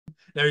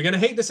Now you're going to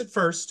hate this at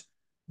first,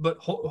 but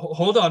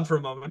hold on for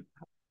a moment.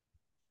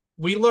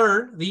 We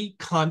learn the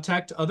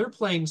contact other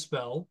plane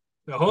spell.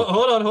 Now,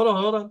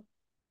 hold on.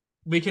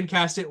 We can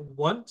cast it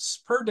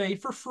once per day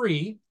for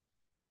free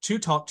to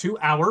talk to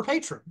our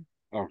patron.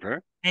 Okay.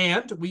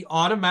 And we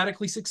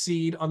automatically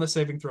succeed on the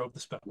saving throw of the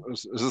spell.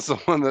 Is this the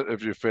one that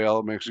if you fail,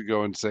 it makes you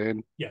go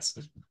insane? Yes.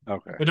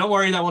 Okay. But don't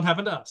worry, that won't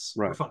happen to us.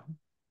 We're Right. fine.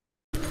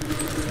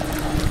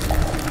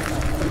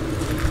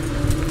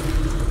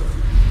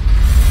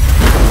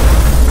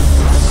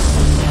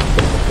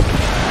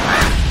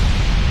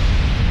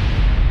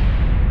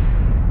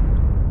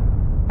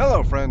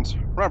 Hello, friends.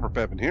 Robert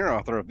Pepin here,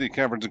 author of the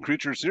Caverns and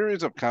Creatures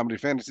series of comedy,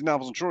 fantasy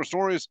novels, and short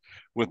stories.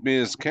 With me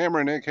is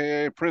Cameron,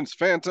 aka Prince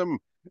Phantom,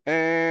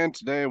 and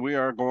today we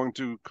are going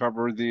to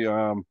cover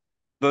the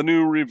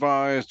new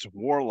revised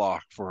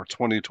Warlock for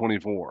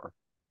 2024.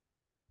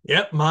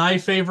 Yep, my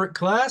favorite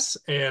class,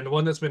 and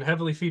one that's been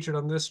heavily featured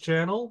on this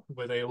channel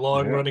with a Yeah,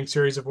 long-running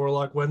series of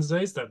Warlock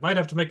Wednesdays that might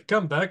have to make a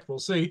comeback. We'll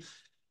see.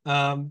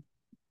 Um,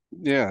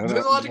 yeah, there's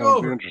that a lot to go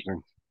that'll be over.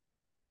 interesting.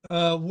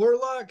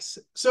 Warlocks.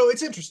 So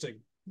it's interesting.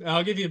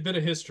 I'll give you a bit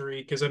of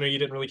history because I know you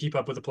didn't really keep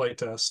up with the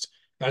playtest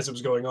as it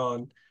was going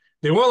on.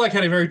 The Warlock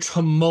had a very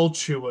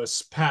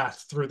tumultuous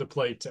path through the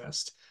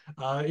playtest.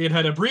 It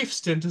had a brief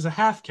stint as a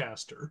half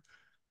caster,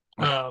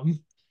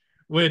 um,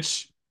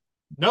 which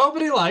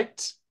nobody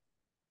liked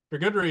for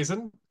good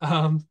reason.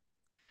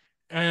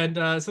 And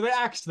so they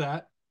axed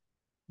that,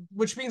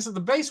 which means that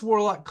the base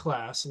Warlock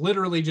class,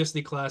 literally just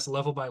the class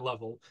level by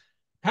level,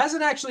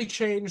 hasn't actually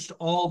changed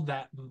all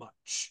that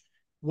much.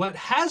 What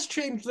has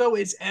changed, though,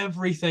 is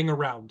everything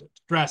around it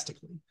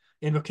drastically.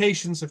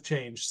 Invocations have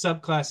changed,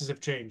 subclasses have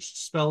changed,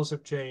 spells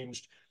have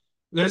changed.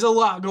 There's a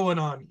lot going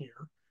on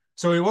here.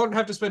 So we won't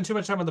have to spend too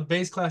much time on the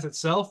base class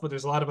itself, but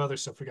there's a lot of other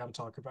stuff we got to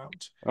talk about.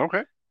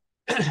 Okay.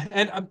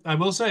 And I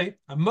will say,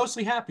 I'm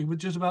mostly happy with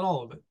just about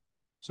all of it.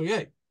 So,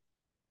 yay.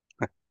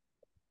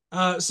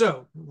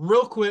 So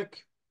real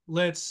quick,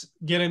 let's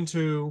get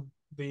into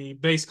the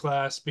base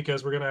class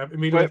because we're gonna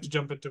immediately But have to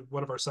jump into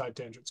one of our side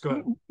tangents. Go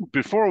ahead.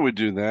 before we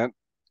do that,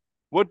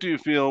 what do you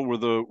feel were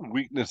the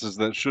weaknesses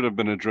that should have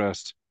been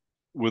addressed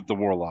with the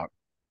Warlock?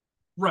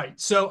 Right.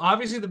 So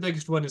obviously the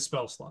biggest one is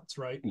spell slots,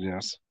 right?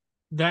 Yes.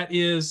 That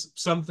is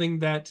something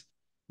that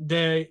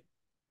they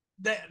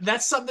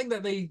that's something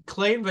that they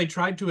claimed they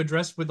tried to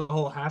address with the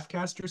whole half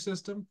caster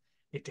system.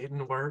 It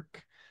didn't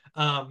work.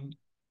 Um,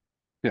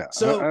 Yeah,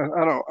 so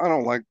I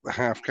don't like the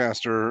half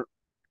caster,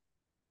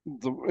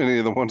 any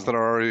of the ones that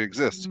already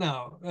exist.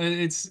 no,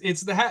 it's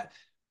the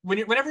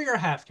whenever you're a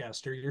half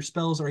caster, your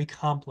spells are a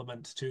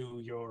complement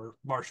to your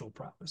martial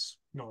prowess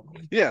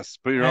normally. Yes,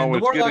 but you're And the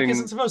always warlock isn't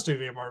getting, supposed to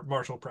be a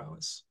martial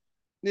prowess.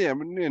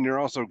 and you're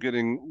also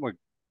getting like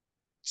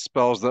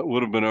spells that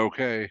would have been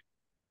okay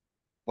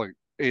like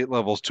 8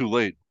 levels too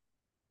late.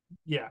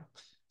 Yeah.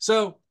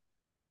 So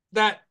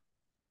that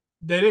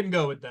they didn't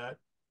go with that.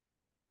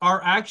 Our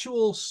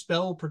actual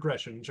spell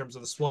progression in terms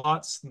of the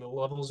slots and the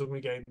levels when we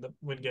gain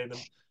them,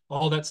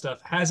 all that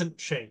stuff hasn't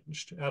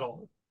changed at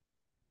all.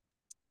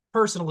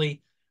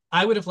 Personally,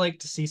 I would have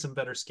liked to see some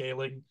better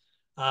scaling.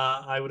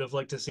 I would have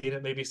liked to see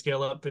it maybe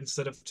scale up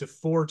instead of to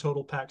 4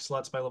 total pack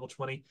slots by level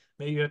 20,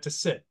 maybe up to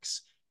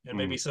 6, and Mm.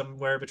 maybe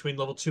somewhere between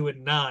level 2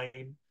 and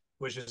 9,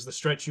 which is the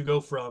stretch you go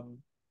from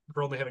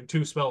for only having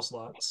 2 spell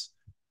slots.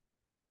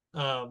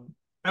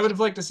 I would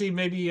have liked to see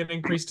maybe an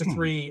increase to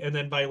 3, and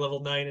then by level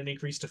 9, an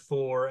increase to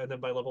 4, and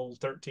then by level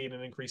 13,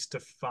 an increase to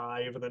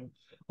 5, and then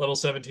level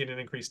 17, an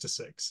increase to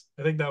 6.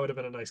 I think that would have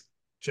been a nice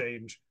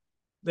change.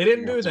 They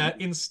didn't You got do some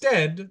that.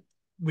 Instead,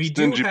 we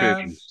do stingy have,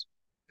 patrons.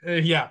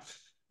 yeah,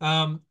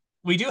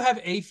 we do have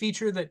a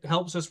feature that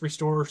helps us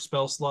restore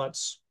spell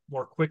slots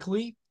more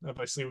quickly.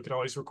 Obviously, we can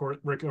always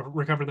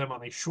recover them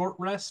on a short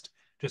rest,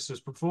 just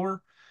as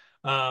before.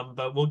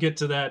 But we'll get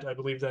to that. I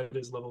believe that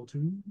is level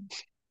 2.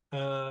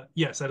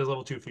 Yes, that is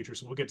level 2 feature.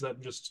 So we'll get to that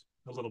in just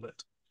a little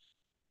bit.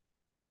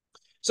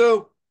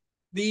 So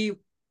the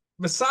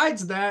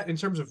besides that, in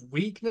terms of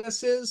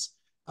weaknesses,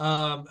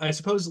 I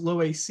suppose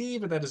low AC,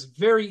 but that is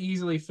very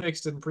easily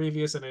fixed in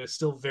previous, and it is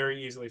still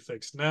very easily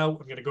fixed now. I'm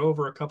going to go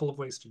over a couple of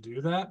ways to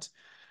do that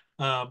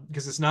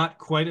because it's not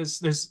quite as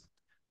there's.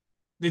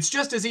 It's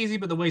just as easy,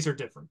 but the ways are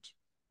different.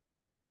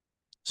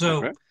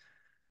 Okay.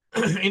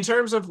 So, in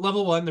terms of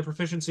level 1, the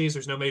proficiencies,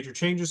 there's no major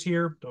changes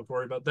here. Don't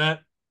worry about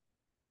that.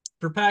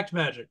 For Pact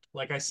Magic,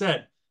 like I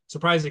said,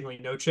 surprisingly,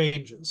 no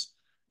changes.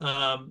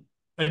 Um,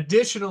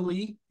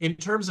 Additionally, in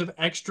terms of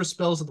extra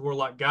spells that the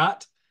Warlock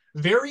got,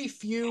 very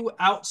few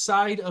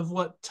outside of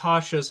what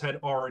Tasha's had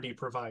already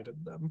provided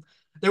them.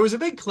 There was a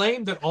big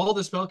claim that all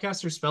the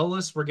spellcaster spell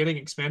lists were getting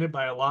expanded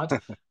by a lot.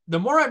 The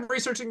more I'm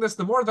researching this,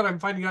 the more that I'm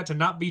finding out to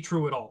not be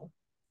true at all.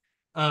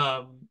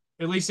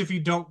 At least if you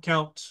don't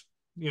count,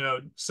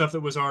 stuff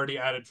that was already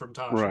added from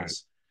Right.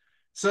 Tasha's.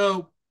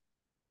 So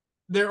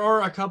there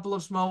are a couple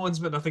of small ones,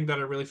 but nothing that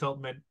I really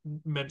felt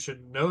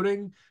mentioned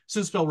noting.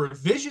 Some spell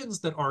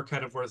revisions that are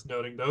kind of worth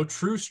noting, though.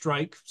 True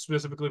Strike,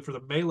 specifically for the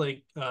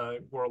melee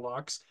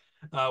warlocks,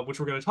 which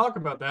we're going to talk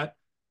about that,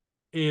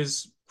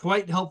 is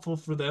quite helpful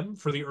for them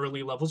for the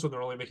early levels when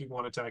they're only making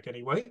one attack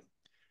anyway.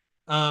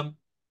 Um,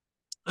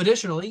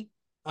 Additionally,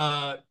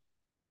 uh,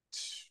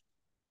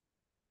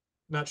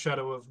 not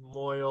Shadow of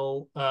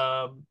Moil,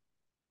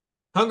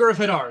 Hunger of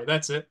Hadar.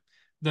 That's it.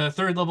 The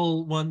third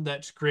level one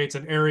that creates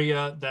an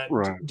area that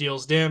Right.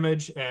 deals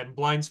damage and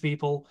blinds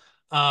people.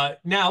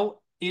 Now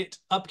it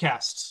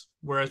upcasts,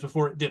 whereas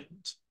before it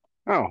didn't.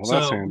 Oh, well,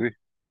 that's So handy.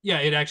 yeah,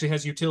 it actually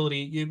has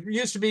utility. It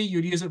used to be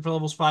you'd use it for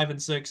levels 5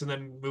 and 6 and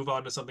then move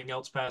on to something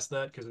else past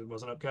that because it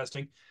wasn't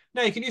upcasting.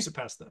 Now you can use it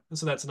past that. And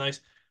so that's nice.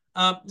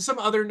 Some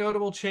other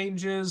notable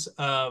changes,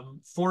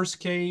 Force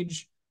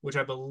Cage, which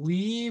I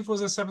believe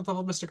was a 7th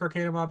level Mystic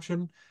Arcanum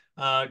option,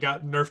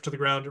 got nerfed to the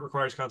ground. It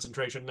requires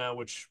concentration now,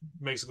 which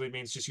basically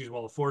means just use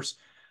Wall of Force.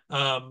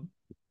 Um,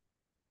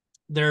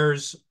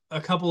 there's a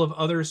couple of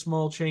other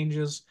small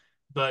changes,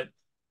 but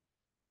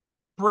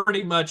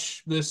pretty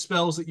much the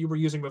spells that you were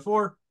using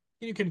before,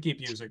 you can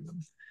keep using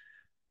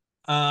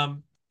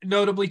them.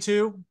 Notably,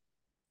 too,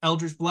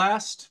 Eldritch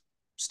Blast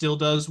still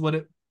does what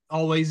it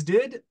always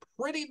did,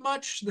 pretty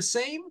much the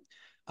same.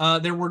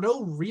 There were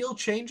no real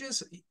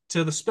changes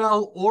to the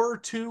spell or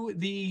to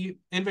the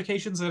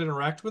invocations that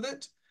interact with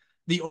it.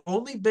 The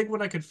only big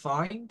one I could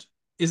find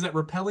is that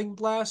Repelling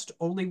Blast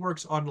only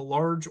works on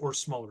large or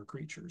smaller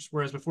creatures,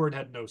 whereas before it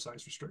had no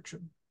size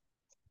restriction.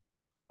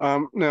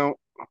 Now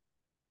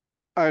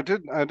I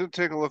did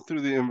take a look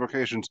through the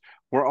invocations.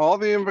 Were all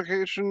the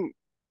invocations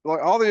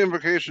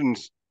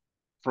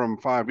from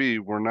 5e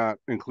were not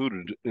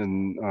included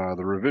in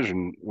the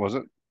revision, was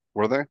it?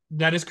 Were they?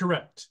 That is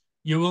correct.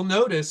 You will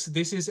notice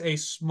this is a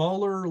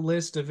smaller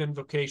list of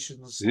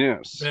invocations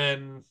Yes.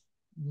 than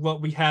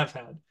what we have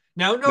had.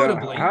 Now, Now, how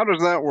notably,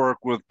 does that work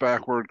with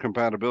backward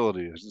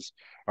compatibility? Is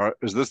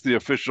this the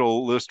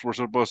official list we're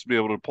supposed to be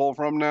able to pull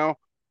from now?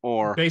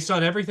 Or based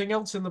on everything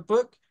else in the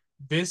book,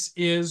 this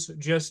is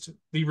just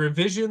the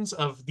revisions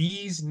of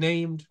these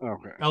named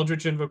okay,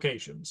 Eldritch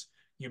invocations.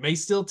 You may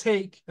still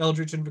take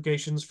Eldritch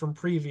invocations from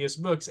previous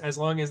books as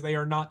long as they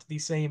are not the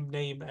same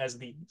name as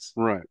these.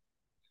 right.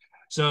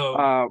 So,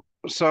 Uh,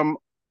 some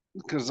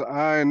because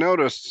I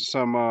noticed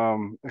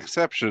some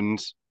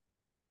exceptions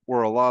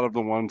were a lot of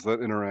the ones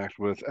that interact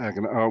with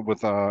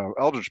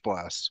Eldritch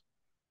Blast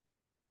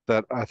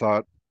that I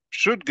thought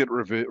should get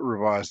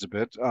revised a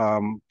bit.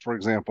 For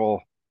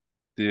example,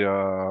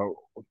 the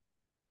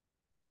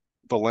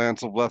the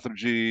Lance of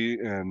Lethargy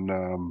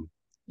and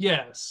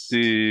yes,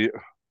 the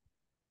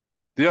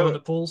the the one other that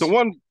the pulls,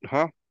 one,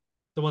 huh?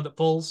 the one that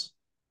pulls.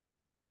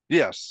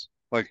 Yes,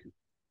 like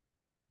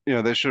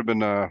they should have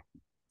been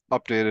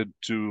updated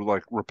to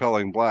like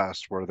repelling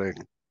blast, where they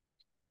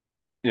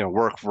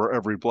work for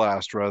every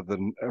blast rather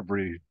than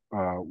every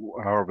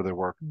however they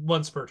work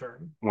Once per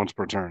turn. once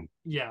per turn.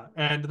 Yeah,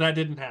 and that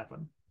didn't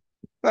happen.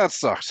 That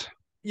sucks.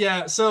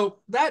 Yeah, so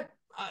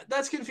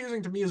that's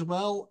confusing to me as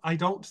well. I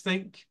don't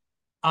think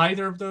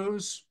either of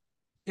those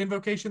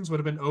invocations would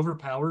have been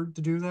overpowered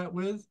to do that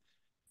with.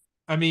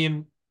 I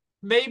mean,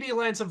 maybe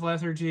Lance of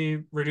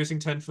Lethargy reducing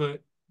 10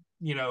 foot,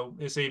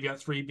 say you've got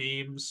 3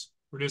 beams,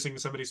 reducing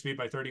somebody's speed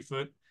by 30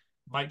 foot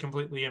might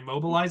completely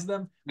immobilize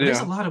them. But there's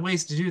a Yeah, lot of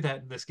ways to do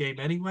that in this game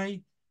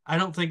anyway. I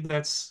don't think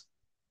that's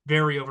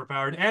very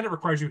overpowered, and it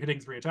requires you hitting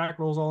 3 attack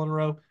rolls all in a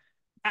row.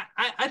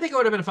 I think it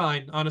would have been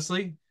fine,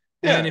 honestly.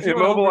 yeah. And if you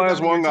want to homebrew Immobilize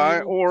that at your one guy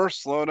table, or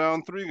slow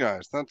down three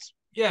guys. That's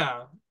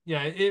yeah,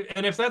 yeah.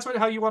 And if that's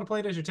how you want to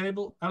play it as your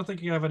table, I don't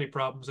think you have any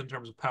problems in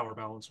terms of power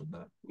balance with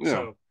that.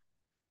 yeah.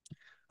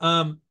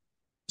 Um,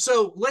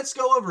 so let's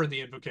go over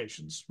the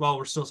invocations while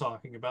we're still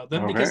talking about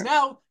them, because Okay.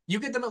 now you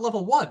get them at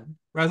level 1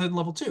 rather than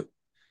level 2.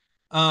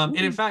 And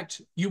in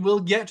fact, you will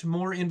get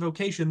more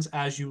invocations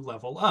as you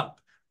level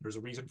up. There's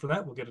a reason for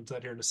that. We'll get into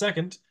that here in a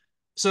second.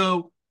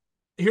 So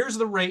here's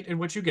the rate in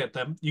which you get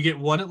them. You get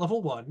 1 at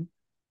level 1,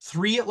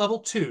 3 at level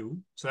 2.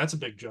 So that's a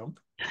big jump.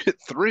 Hit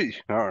three.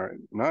 All right.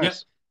 Yep.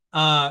 Nice.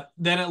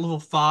 Then at level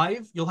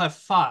 5, you'll have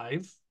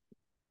 5.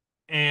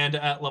 And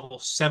at level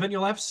 7,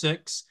 you'll have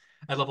 6.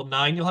 At level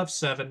 9, you'll have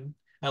 7.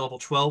 At level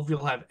 12,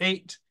 you'll have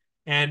 8.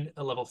 And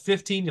at level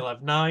 15, you'll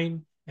have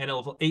 9. And at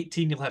level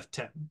 18, you'll have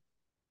 10.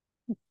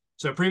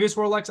 So previous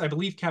Warlocks, I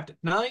believe, capped at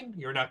 9.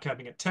 You're now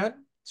capping at 10.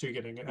 So you're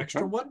getting an Okay.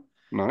 extra one.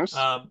 Nice.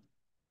 Um,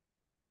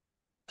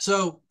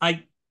 so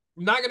I'm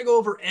not going to go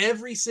over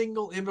every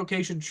single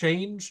invocation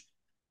change,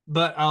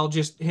 but I'll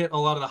just hit a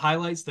lot of the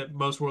highlights that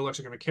most Warlocks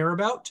are going to care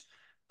about.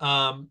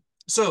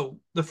 So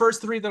the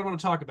first 3 that I want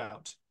to talk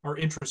about are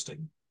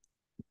interesting.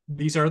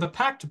 These are the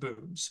pact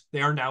boons.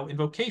 They are now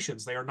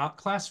invocations. They are not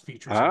class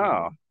features Ah.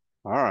 anymore.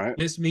 All right.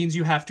 This means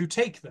you have to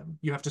take them.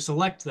 You have to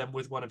select them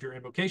with one of your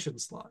invocation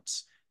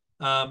slots,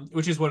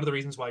 which is one of the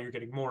reasons why you're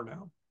getting more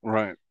now.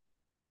 Right.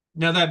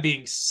 Now, that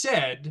being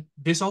said,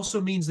 this also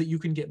means that you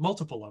can get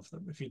multiple of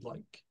them if you'd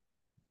like.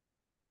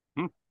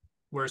 Hmm.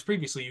 Whereas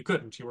previously you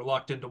couldn't. You were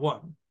locked into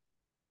one.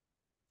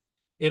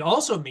 It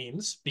also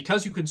means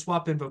because you can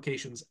swap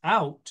invocations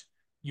out,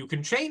 you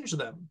can change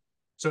them.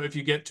 So if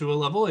you get to a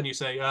level and you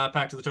say,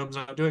 Pact of the Tome's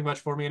not doing much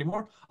for me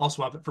anymore, I'll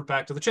swap it for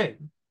Pact of the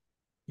Chain.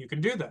 You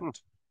can do Hmm.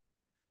 that.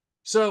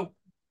 So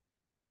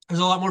there's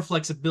a lot more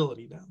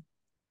flexibility now.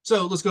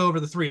 So let's go over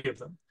the three of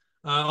them.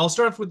 I'll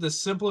start off with the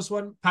simplest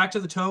one, Pact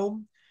of the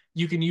Tome.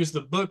 You can use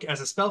the book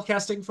as a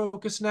spellcasting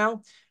focus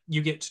now.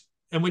 You get,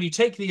 and when you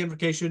take the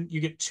invocation,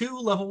 you get 2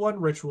 level 1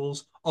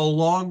 rituals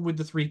along with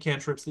the 3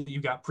 cantrips that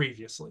you got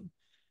previously.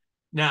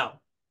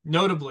 Now,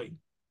 notably,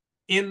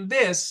 in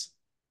this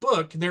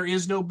book, there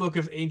is no Book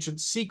of Ancient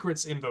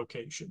Secrets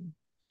invocation.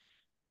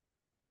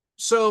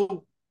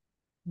 So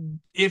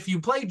if you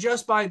play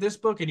just by this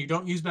book and you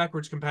don't use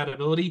backwards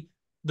compatibility,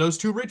 those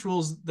 2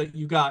 rituals that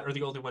you got are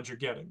the only ones you're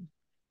getting.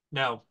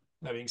 Now,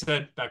 that being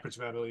said, backwards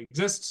compatibility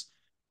exists.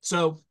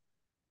 So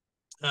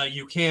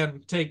you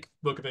can take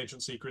Book of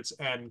Ancient Secrets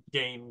and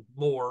gain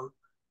more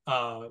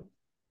uh,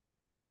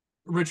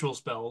 ritual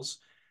spells.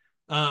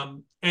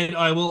 And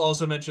I will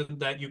also mention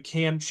that you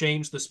can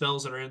change the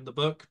spells that are in the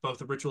book, both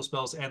the ritual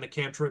spells and the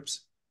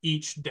cantrips,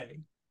 each day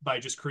by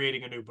just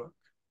creating a new book.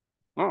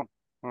 Oh,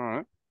 all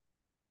right.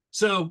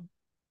 So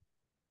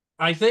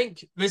I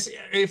think this,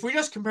 if we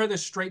just compare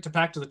this straight to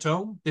Pact of the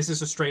Tome, this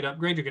is a straight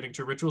upgrade. You're getting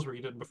 2 rituals where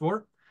you didn't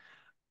before.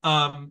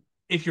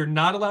 If you're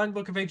not allowing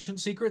Book of Ancient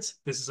Secrets,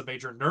 this is a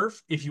major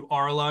nerf. If you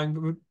are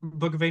allowing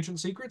Book of Ancient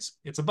Secrets,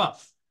 it's a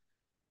buff.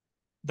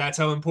 That's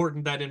how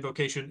important that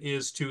invocation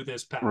is to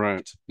this Right.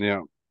 pact.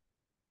 Yeah.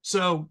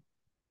 So,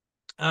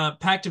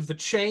 Pact of the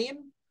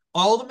Chain,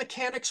 all the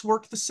mechanics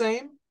work the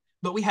same,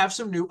 but we have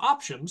some new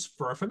options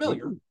for our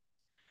familiar. Ooh.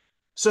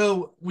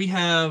 So we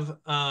have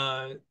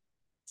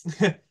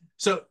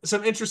so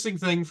some interesting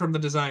thing from the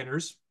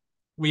designers.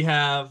 We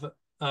have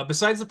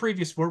besides the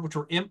previous 4, which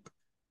were Imp,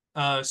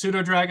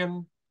 Pseudo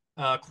Dragon,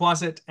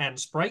 Quasit, and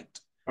Sprite.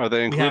 Are they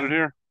We included have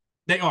here?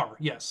 They are,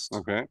 yes.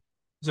 Okay.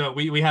 So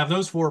we have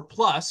those 4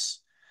 plus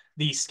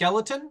the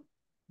skeleton,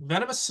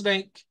 venomous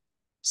snake,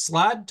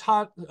 slod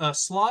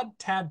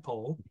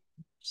tadpole.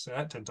 Say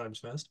that 10 times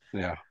fast.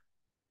 Yeah.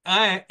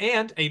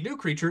 And a new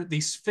creature,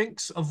 the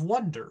Sphinx of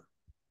Wonder.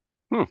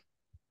 Hmm.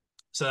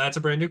 So that's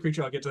a brand new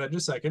creature. I'll get to that in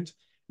a second.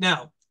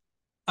 Now,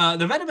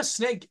 the venomous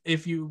snake,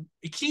 if you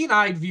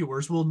keen-eyed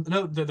viewers will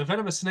note that the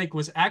venomous snake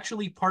was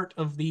actually part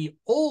of the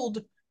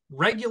old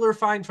regular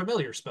find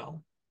familiar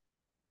spell.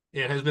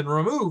 It has been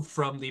removed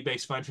from the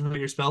base find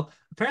familiar spell,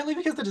 apparently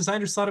because the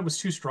designers thought it was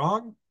too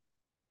strong.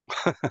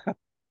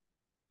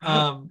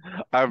 Um,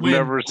 I've when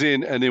never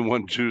seen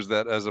anyone choose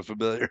that as a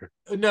familiar.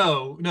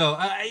 no,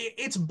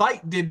 its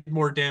bite did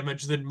more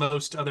damage than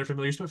most other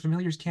familiars, but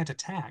familiars can't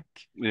attack.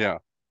 Yeah.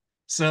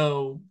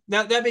 So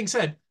now that being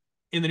said,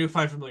 in the new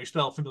find familiar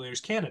spell, familiars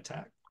can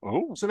attack.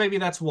 Oh. So maybe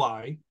that's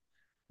why.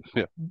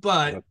 Yeah.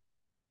 But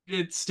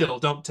it's still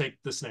don't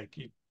take the snake.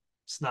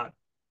 It's not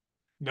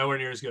nowhere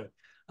near as good.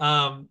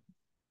 Um,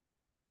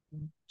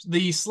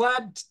 the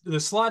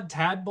slod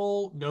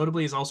tadpole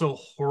notably is also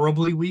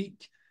horribly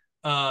weak.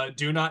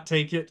 Do not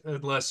take it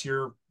unless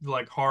you're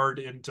like hard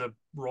into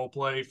role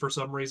play for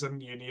some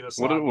reason. You need a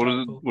slod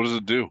tadpole. What does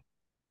it do?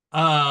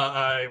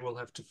 I will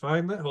have to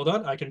find that. Hold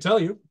on, I can tell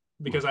you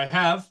because I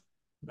have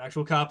an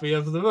actual copy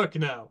of the book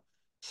now.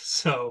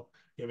 So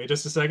give me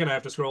just a second. I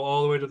have to scroll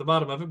all the way to the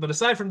bottom of it. But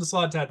aside from the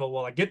slod tadpole,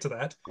 while I get to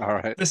that, All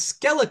right. the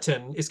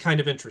skeleton is kind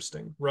of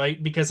interesting,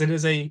 right? Because it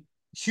is a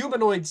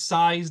humanoid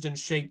sized and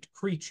shaped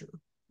creature.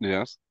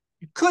 Yes.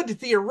 You could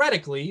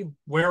theoretically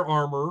wear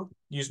armor,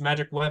 use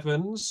magic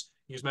weapons,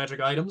 use magic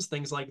items,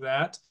 things like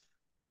that.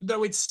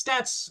 Though its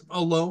stats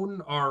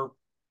alone are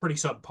pretty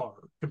subpar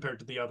compared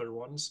to the other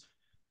ones.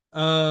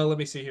 Let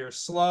me see here.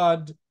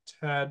 Slod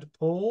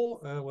tadpole.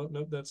 Well,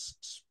 no, that's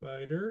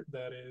spider.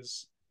 That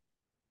is.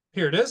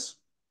 Here it is.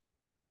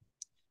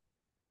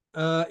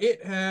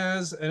 It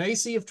has an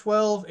AC of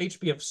 12,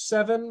 HP of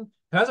 7.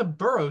 It has a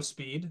burrow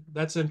speed.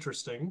 That's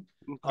interesting.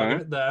 I'll give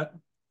Okay. it that.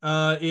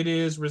 It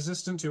is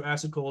resistant to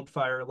acid, cold,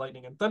 fire,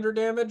 lightning, and thunder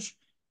damage.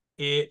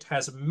 It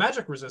has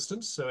magic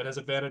resistance, so it has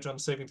advantage on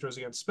saving throws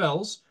against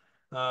spells,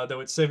 though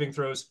its saving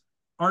throws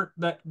aren't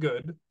that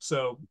good,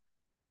 so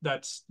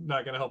that's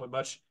not going to help it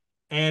much.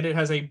 And it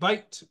has a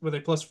bite with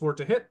a +4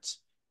 to hit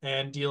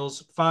and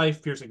deals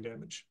 5 piercing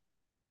damage.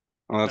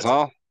 Well, that's That's it.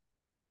 all.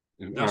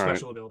 No All right.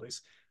 special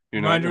abilities.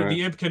 You're not Reminder: gonna.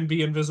 the imp can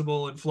be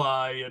invisible and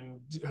fly and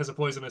has a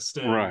poisonous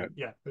Right. sting.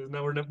 Yeah,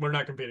 no, we're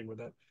not competing with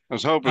that. I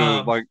was hoping it would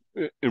Um, like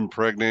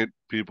impregnate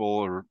people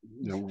or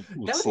with that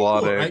would be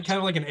slot cool, right? eggs. Kind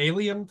of like an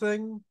alien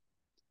thing.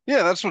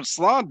 Yeah, that's what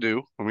slot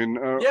do. I mean,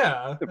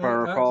 Yeah, if I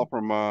recall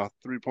from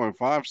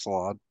 3.5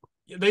 slot.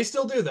 they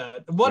still do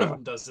that. One of Yeah.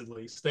 them does at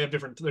least. They have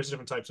different. There's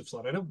different types of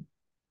slot. I know.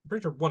 I'm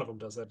pretty sure one of them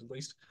does that at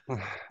least.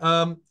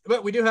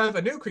 But we do have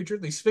a new creature,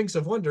 the Sphinx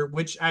of Wonder,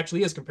 which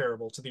actually is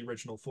comparable to the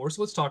original 4.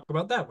 So let's talk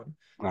about that one.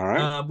 All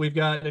right. We've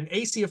got an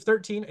AC of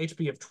 13,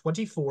 HP of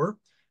 24.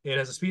 It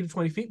has a speed of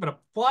 20 feet, but a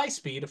fly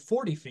speed of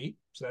 40 feet.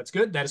 So that's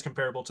good. That is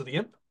comparable to the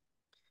Imp.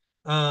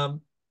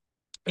 Um,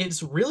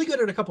 it's really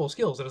good at a couple of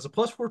skills. It has a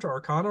 +4 to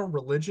Arcana,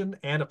 Religion,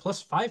 and a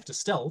 +5 to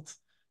Stealth.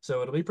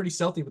 So it'll be pretty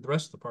stealthy with the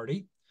rest of the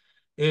party.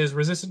 It is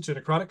resistant to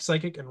necrotic,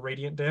 psychic, and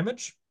radiant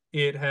damage.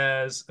 It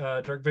has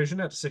dark vision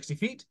at 60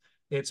 feet.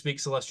 It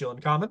speaks Celestial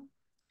and Common.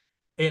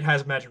 It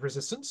has magic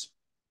resistance.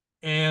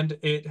 And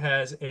it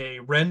has a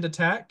rend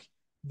attack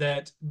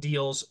that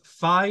deals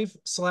 5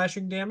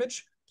 slashing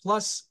damage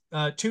plus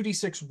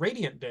 2d6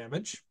 radiant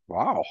damage,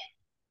 Wow.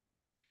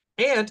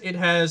 and it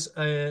has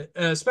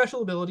a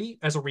special ability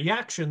as a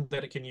reaction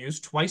that it can use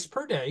twice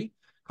per day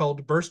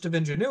called Burst of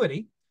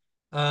Ingenuity.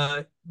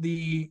 And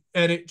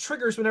it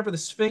triggers whenever the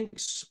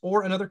Sphinx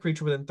or another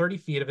creature within 30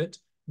 feet of it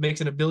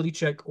makes an ability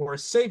check or a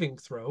saving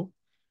throw,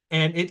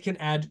 and it can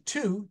add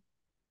 2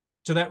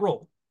 to that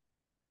roll.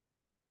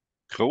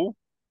 Cool.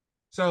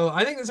 So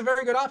I think it's a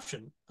very good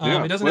option.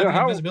 Yeah. It doesn't have Well,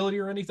 the invisibility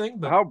or anything,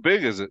 but how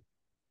big is it?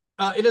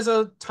 it is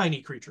a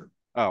tiny creature.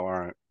 Oh, all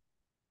right.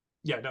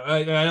 Yeah, no,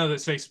 I know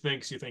that say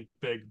Sphinx, you think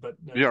big, but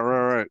Yeah,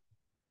 right, right.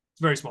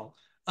 it's very small.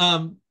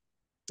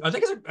 I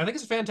think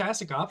it's a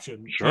fantastic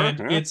option, Sure, and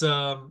yeah.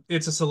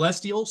 it's a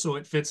celestial, so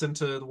it fits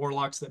into the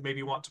warlocks that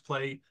maybe want to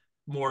play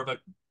more of a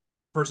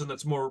person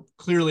that's more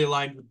clearly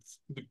aligned with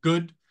the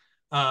good.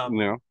 Um,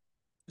 Yeah,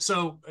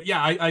 so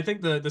yeah, I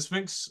think the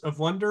Sphinx of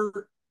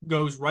Wonder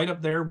goes right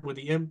up there with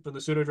the Imp and the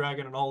Pseudo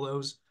Dragon and all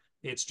those.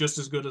 It's just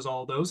as good as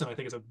all those, and I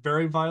think it's a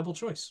very viable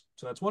choice.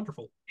 So that's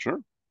wonderful. sure.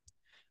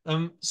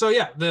 So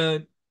yeah,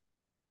 the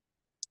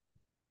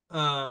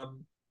oh,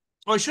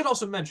 I should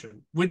also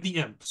mention with the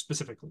Imp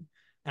specifically,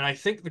 and I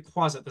think the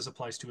Quasit this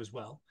applies to as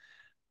well.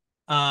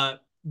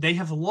 They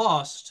have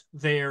lost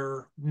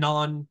their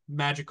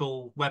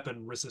non-magical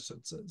weapon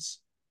resistances.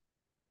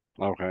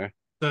 Okay.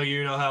 So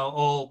you know how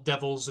all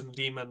devils and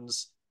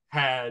demons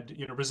had,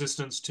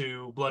 resistance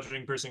to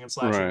bludgeoning, piercing, and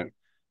Right. slashing.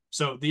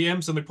 So the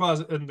imps and the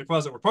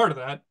closet were part of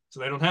that, so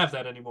they don't have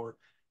that anymore.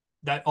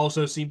 That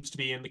also seems to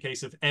be in the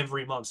case of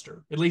every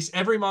monster, at least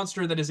every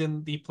monster that is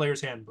in the player's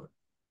handbook.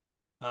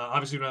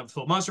 Obviously, we don't have the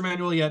full monster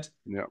manual yet,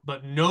 Yeah.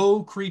 but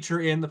no creature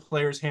in the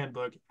player's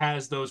handbook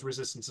has those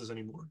resistances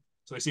anymore.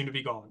 So they seem to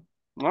be gone.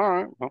 All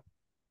right. Well,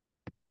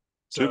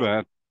 too So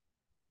bad.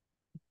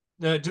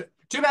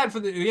 too bad for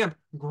the imp.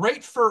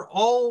 Great for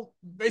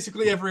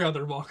basically every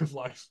other walk of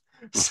life.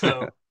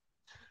 So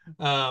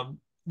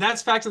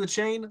that's Fact of the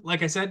Chain.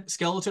 Like I said,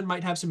 Skeleton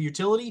might have some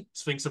utility.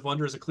 Sphinx of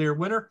Wonder is a clear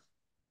winner.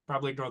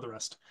 Probably ignore the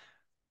rest.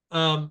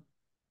 Um,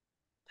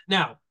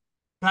 Now,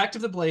 Pact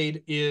of the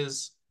Blade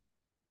is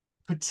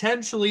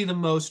potentially the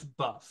most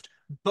buffed,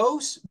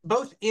 both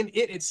in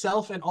it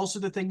itself and also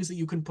the things that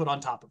you can put on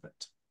top of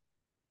it.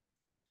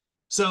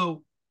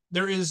 So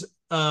there is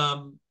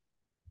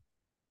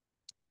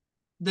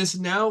this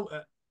now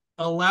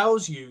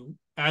allows you,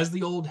 as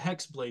the old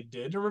Hexblade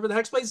did. Remember, the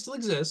Hexblade still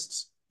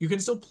exists. You can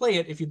still play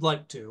it if you'd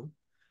like to,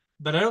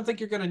 but I don't think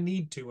you're going to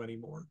need to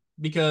anymore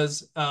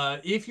because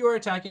if you are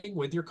attacking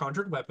with your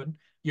conjured weapon,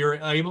 you're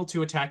able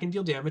to attack and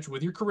deal damage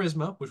with your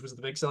charisma, which was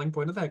the big selling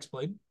point of the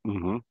Hexblade.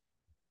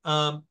 Mm-hmm.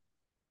 Um,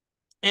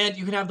 and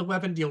you can have the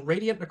weapon deal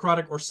radiant,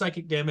 necrotic, or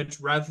psychic damage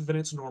rather than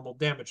its normal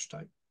damage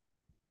type.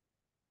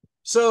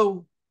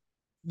 So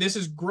this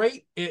is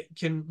great. It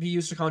can be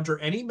used to conjure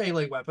any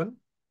melee weapon,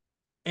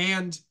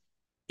 and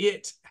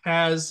it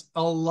has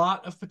a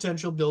lot of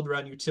potential build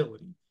around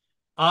utility.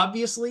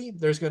 Obviously,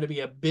 there's going to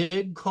be a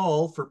big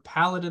call for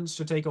paladins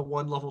to take a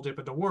 1 level dip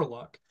into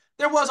Warlock.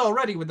 There was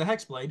already with the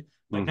Hexblade,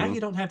 but now Mm-hmm.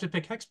 you don't have to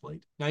pick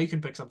Hexblade. Now you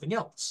can pick something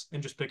else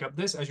and just pick up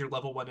this as your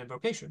level 1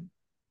 invocation.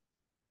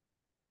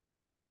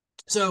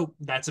 So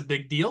that's a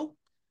big deal.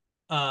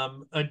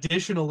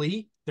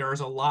 Additionally, there is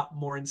a lot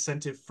more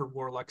incentive for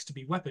Warlocks to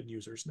be weapon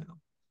users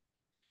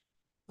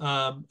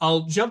now.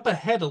 I'll jump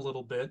ahead a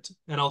little bit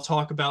and I'll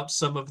talk about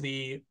some of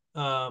the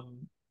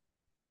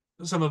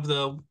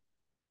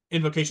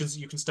invocations that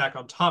you can stack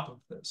on top of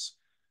this.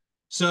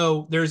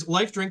 So there's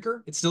Life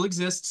Drinker. It still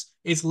exists.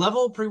 Its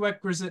level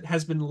prerequisite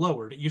has been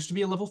lowered. It used to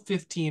be a level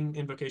 15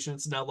 invocation.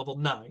 It's now level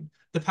 9.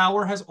 The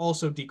power has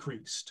also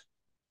decreased.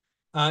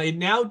 It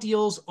now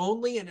deals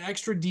only an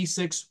extra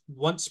d6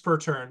 once per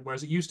turn,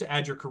 whereas it used to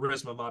add your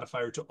charisma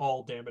modifier to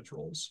all damage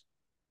rolls.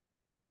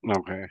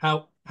 Okay.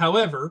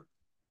 However,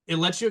 it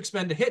lets you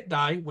expend a hit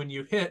die when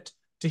you hit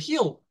to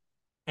heal.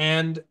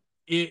 And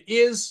it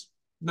is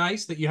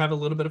nice that you have a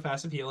little bit of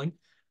passive healing.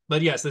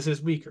 But yes, this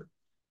is weaker.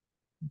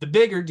 The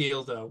bigger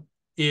deal, though,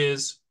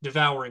 is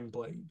Devouring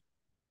Blade.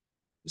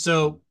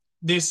 So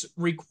this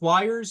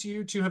requires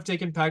you to have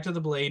taken Pact of the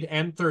Blade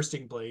and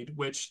Thirsting Blade,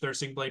 which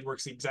Thirsting Blade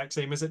works the exact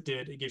same as it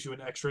did. It gives you an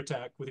extra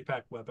attack with your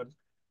pact weapon.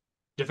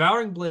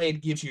 Devouring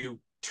Blade gives you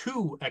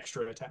 2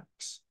 extra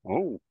attacks.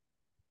 Oh.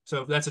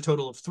 So that's a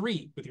total of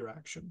 3 with your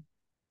action.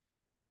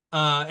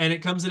 And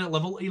it comes in at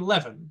level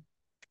 11,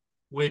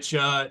 which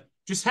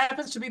just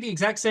happens to be the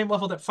exact same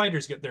level that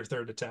fighters get their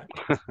 3rd attack.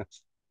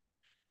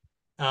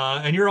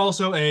 And you're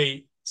also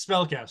a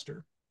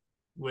spellcaster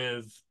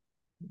with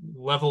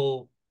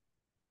level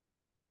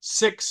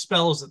 6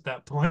 spells at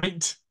that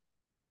point.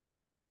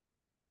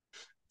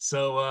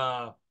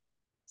 So,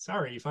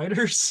 sorry,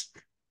 fighters.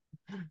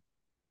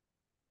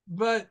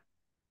 But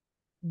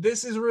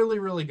this is really,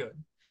 really good.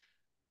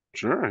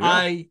 Sure, yeah.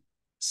 I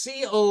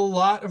see a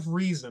lot of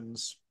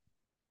reasons,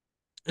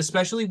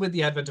 especially with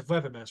the advent of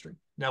weapon mastery.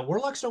 Now,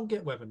 warlocks don't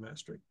get weapon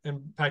mastery,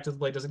 and Pact of the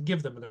Blade doesn't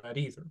give them that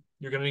either.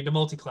 You're going to need a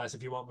multi-class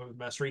if you want weapon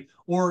mastery,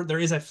 or there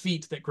is a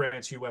feat that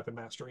grants you weapon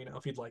mastery now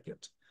if you'd like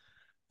it.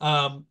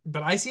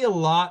 But I see a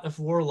lot of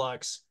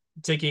warlocks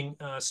taking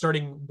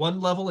starting one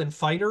level in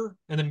fighter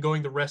and then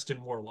going the rest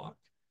in warlock.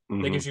 That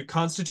Hmm. gives you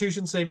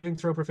Constitution saving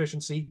throw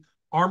proficiency,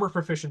 armor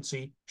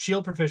proficiency,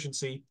 shield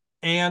proficiency,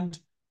 and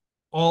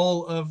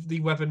all of the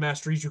weapon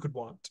masteries you could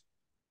want.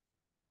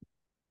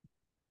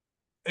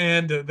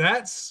 And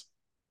that's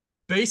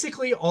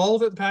basically all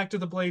that Pact of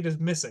the Blade is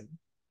missing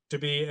to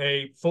be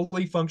a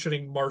fully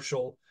functioning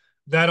martial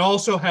that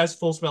also has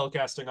full spell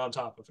casting on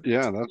top of it.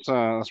 Yeah,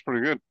 that's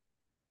pretty good.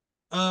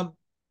 Um,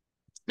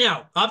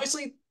 Now,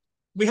 obviously,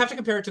 we have to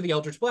compare it to the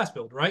Eldritch Blast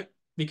build, right?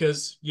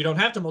 Because you don't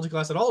have to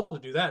multi-class at all to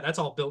do that. That's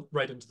all built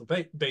right into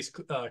the base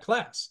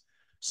class.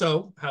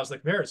 So, how's the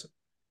comparison?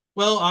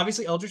 Well,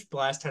 obviously, Eldritch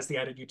Blast has the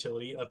added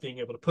utility of being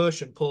able to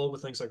push and pull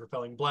with things like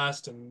Repelling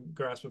Blast and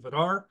Grasp of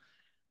Adar.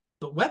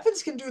 But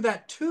weapons can do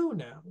that too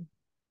now,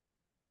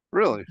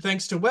 Really?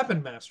 thanks to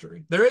Weapon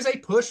Mastery. There is a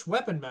push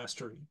Weapon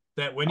Mastery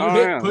that when you Oh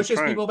hit, yeah, that's pushes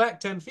right. people back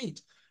 10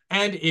 feet.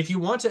 And if you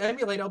want to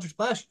emulate Eldritch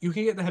Blast, you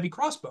can get the Heavy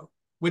Crossbow,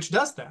 which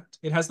does that.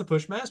 It has the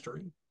push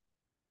Mastery.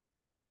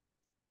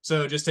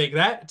 So just take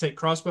that, take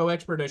Crossbow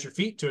Expert as your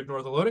feat to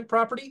ignore the loading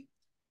property,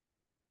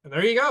 and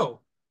there you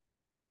go.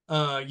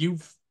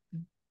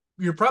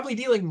 You're probably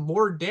dealing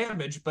more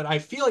damage, but I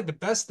feel like the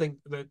best thing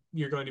that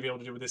you're going to be able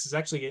to do with this is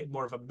actually get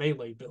more of a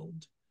melee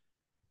build.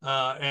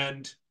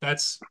 And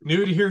that's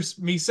new to hear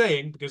me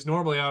saying because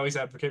normally I always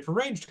advocate for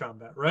ranged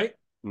combat, right?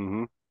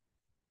 Hmm.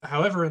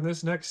 However, in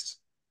this next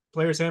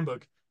player's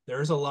handbook,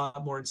 there is a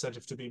lot more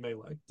incentive to be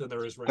melee than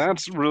there is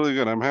That's ranged. really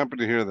good. I'm happy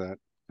to hear that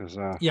because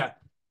Yeah,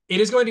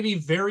 it is going to be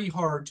very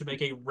hard to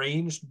make a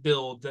ranged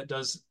build that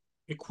does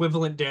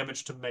equivalent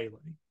damage to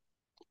melee.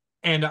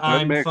 And that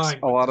I'm makes fine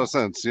a with lot of that.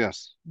 sense.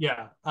 Yes.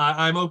 Yeah,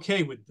 I'm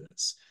okay with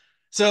this.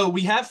 So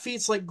we have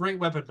feats like Great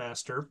Weapon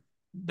Master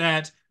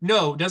that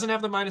no doesn't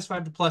have the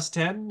 -5 to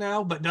 +10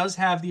 now, but does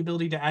have the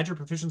ability to add your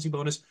proficiency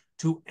bonus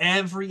to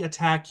every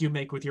attack you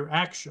make with your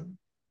action.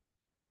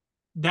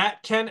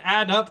 That can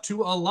add up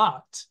to a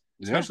lot,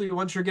 Yeah. especially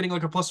once you're getting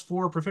like a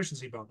 +4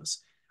 proficiency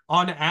bonus.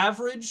 On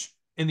average,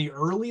 in the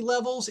early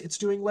levels, it's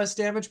doing less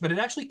damage, but it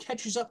actually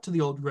catches up to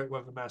the old Great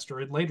Weapon Master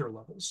in later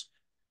levels.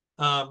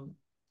 Um,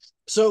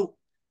 so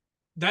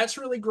that's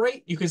really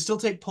great. You can still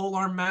take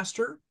Polearm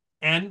Master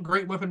and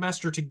Great Weapon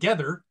Master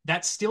together.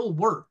 That still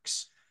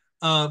works.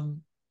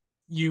 Um,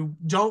 you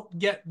don't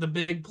get the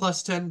big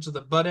 +10 to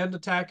the butt end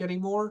attack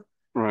anymore,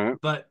 Right.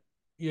 but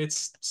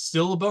it's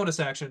still a bonus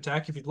action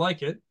attack if you'd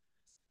like it.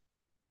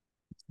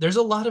 There's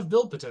a lot of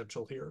build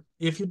potential here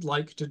if you'd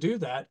like to do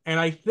that. And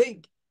I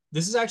think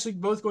this is actually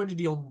both going to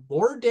deal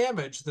more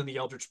damage than the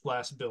Eldritch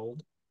Blast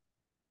build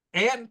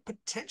and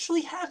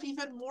potentially have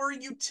even more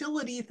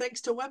utility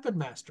thanks to weapon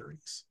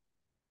masteries.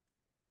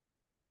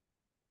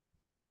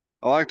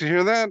 I like to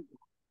hear that.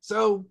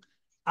 So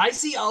I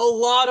see a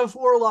lot of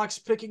warlocks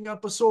picking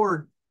up a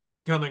sword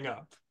coming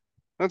up.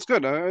 That's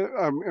good.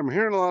 I'm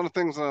hearing a lot of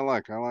things that I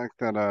like. I like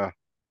that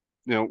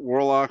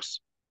warlocks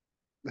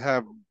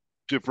have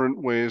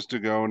different ways to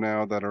go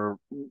now that are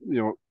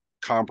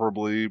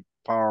comparably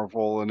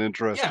powerful and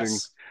interesting.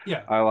 Yes.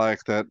 Yeah. I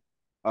like that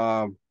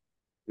um,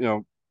 you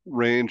know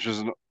range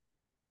isn't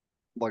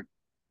like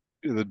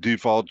the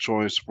default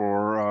choice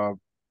for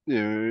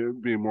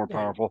being more Yeah. You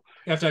powerful.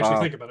 have to actually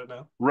Uh, think about it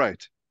now.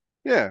 right.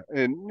 Yeah,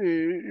 and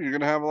you're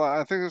gonna have a lot.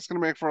 I think it's gonna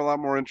make for a lot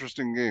more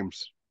interesting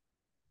games.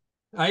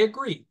 I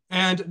agree.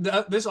 And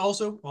this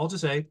also, all to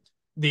say,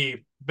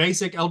 the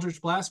basic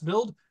Eldritch Blast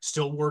build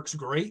still works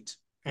great,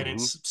 and Hmm.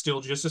 it's still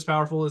just as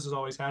powerful as it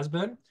always has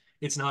been.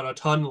 It's not a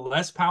ton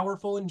less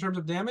powerful in terms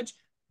of damage.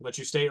 Let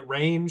you stay at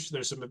range.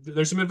 There's some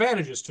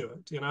advantages to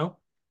it.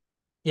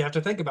 You have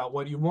to think about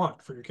what you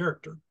want for your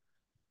character.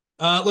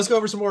 Let's go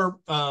over some more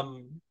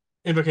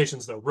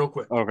invocations though, real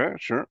quick. Okay,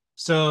 sure.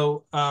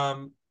 So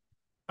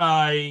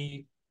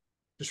I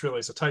just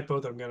realized a typo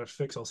that I'm going to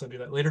fix. I'll send you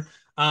that later.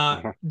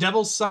 Uh-huh.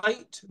 Devil's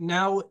Sight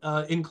now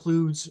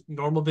includes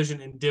normal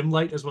vision and dim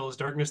light as well as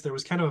darkness. There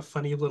was kind of a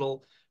funny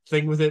little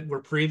thing with it where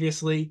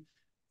previously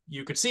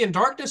you could see in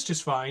darkness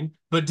just fine,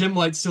 but dim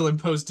light still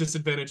imposed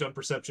disadvantage on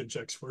perception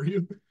checks for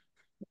you.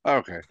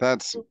 Okay,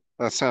 that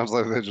sounds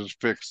like they just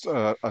fixed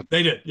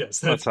They did,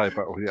 yes. a That's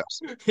typo.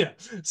 Yes. yeah.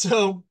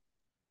 So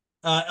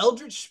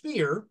Eldritch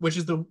Spear, which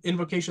is the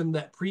invocation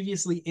that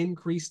previously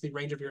increased the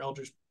range of your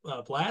Eldritch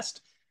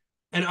Blast,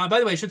 and by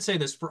the way, I should say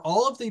this for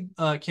all of the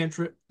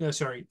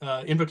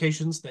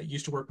invocations that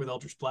used to work with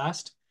Eldritch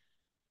Blast.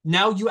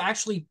 Now you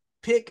actually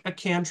pick a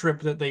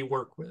cantrip that they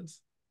work with.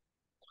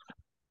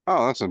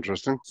 Oh, that's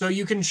interesting. So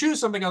you can choose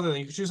something other than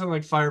you can choose something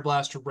like Fire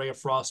Blast or Ray of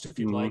Frost if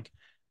you'd Hmm. like.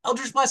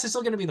 Eldritch Blast is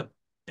still going to be the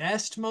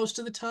best most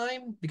of the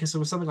time because it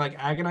was something like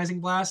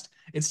Agonizing Blast.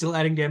 It's still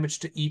adding damage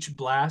to each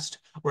blast,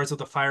 whereas with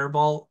the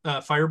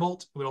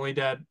Firebolt, it would only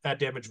add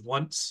damage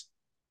once.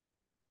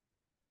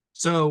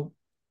 So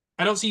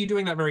I don't see you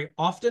doing that very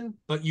often,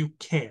 but you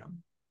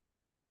can.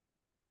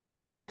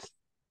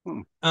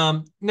 Hmm.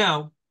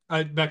 Now,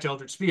 back to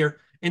Eldritch Sphere.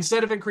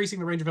 Instead of increasing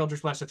the range of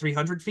Eldritch Blast to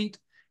 300 feet,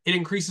 it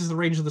increases the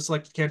range of the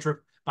selected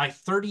cantrip by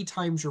 30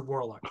 times your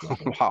Warlock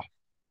level. Wow.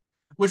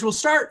 which will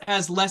start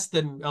as less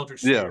than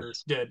Eldritch Sphere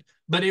Yes. did,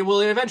 but it will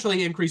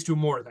eventually increase to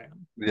more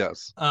than.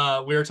 Yes.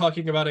 We're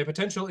talking about a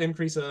potential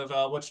increase of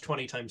what's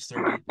 20 times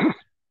 30?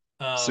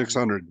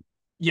 600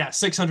 Yeah,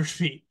 600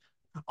 feet.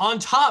 On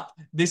top,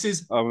 this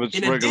is of its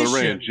in regular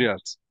range. addition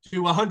Yes.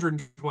 to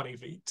 120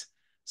 feet.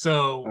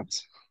 So,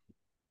 That's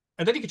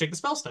and then you can take the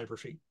spell sniper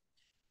feat,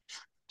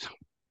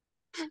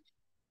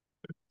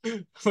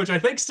 which I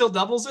think still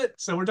doubles it.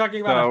 So we're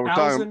talking about a we're talking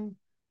thousand.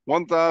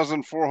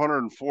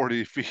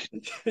 1,440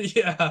 feet.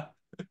 Yeah.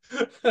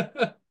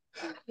 If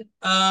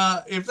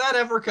that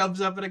ever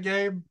comes up in a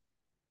game,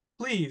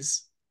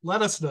 please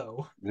let us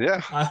know.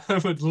 Yeah.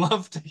 I would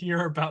love to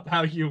hear about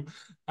how you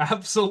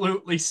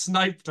absolutely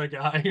sniped a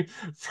guy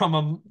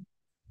from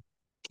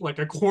like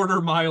a quarter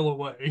mile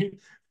away.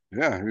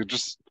 Yeah. You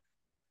just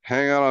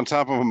hang out on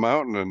top of a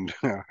mountain and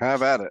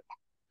have at it.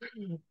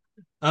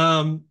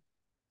 Um,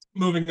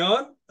 moving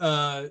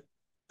on,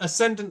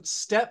 Ascendant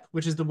Step,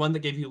 which is the one that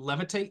gave you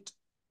Levitate.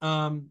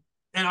 And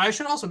I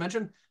should also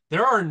mention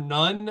there are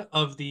none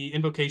of the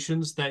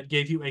invocations that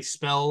gave you a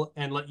spell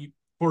and let you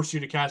force you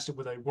to cast it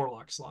with a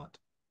Warlock slot.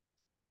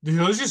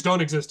 Those just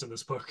don't exist in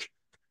this book.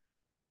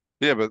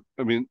 Yeah, but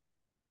I mean,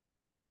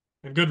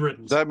 And good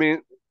riddance. that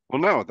mean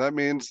well, no, that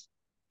means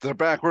they're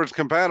backwards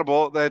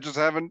compatible. They just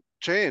haven't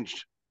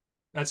changed.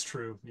 That's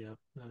true. Yeah,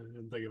 I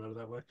didn't think about it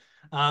that way.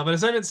 But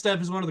Ascendant Step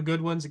is one of the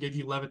good ones. It gave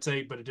you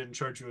Levitate, but it didn't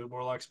charge you a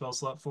Warlock spell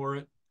slot for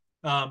it.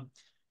 Um,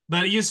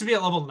 but it used to be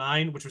at level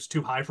 9, which was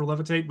too high for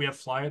Levitate. We have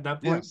Fly at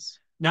that point. Yes.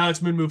 Now it's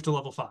been moved to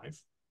level 5.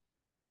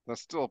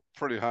 That's still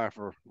pretty high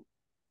for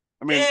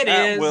I mean, It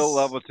at will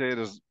is. levitate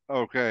is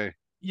okay.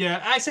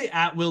 Yeah, I say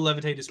at will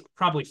Levitate is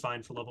probably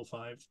fine for level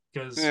 5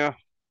 because Yeah,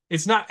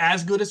 it's not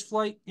as good as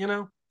Flight, you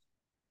know?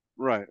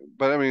 right.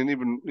 But I mean,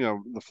 even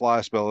the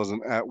fly spell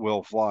isn't at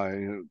will fly.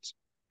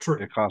 True.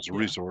 It costs a Yeah.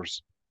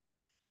 resource.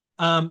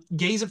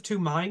 Gaze of Two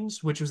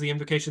Minds, which was the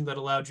invocation that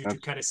allowed you to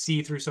That's kind of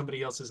see through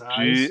somebody else's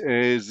eyes.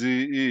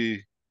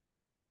 GAZE.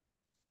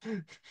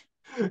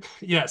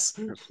 Yes.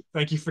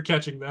 Thank you for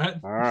catching that.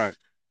 All right.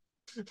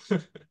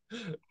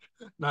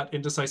 Not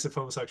indecisive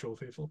homosexual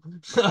people.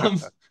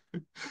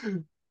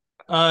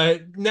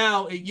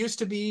 Now, it used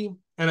to be,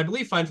 and I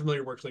believe Find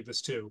Familiar works like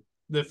this too,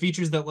 the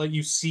features that let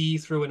you see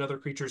through another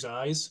creature's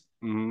eyes.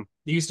 Mm-hmm.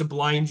 They used to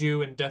blind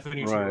you and deafen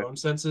you to your Right. own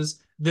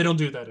senses. They don't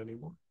do that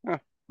anymore. Yeah,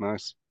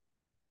 nice.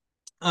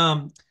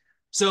 Um,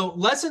 so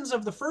Lessons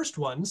of the First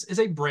Ones is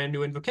a brand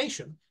new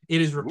invocation.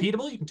 It is Ooh.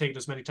 repeatable. You can take it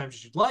as many times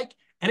as you'd like,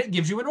 and it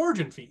gives you an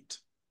origin feat,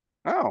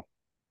 Oh,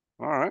 all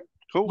right.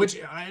 Cool. which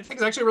I think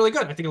is actually really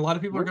good. I think a lot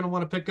of people are Yeah. going to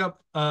want to pick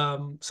up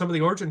some of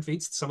the origin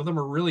feats. Some of them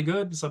are really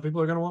good. Some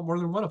people are going to want more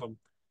than one of them.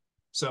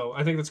 So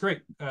I think that's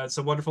great. It's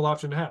a wonderful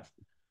option to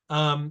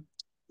have.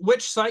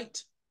 Witch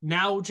Sight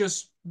now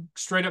just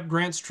straight up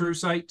grants True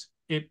Sight.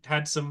 It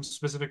had some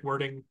specific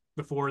wording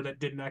before that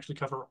didn't actually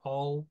cover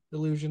all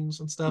illusions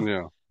and stuff.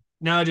 Yeah,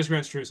 Now it just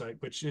grants True Sight,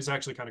 which is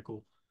actually kind of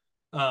cool.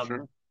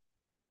 sure.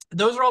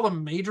 Those are all the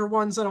major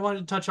ones that I wanted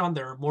to touch on.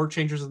 There are more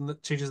changes in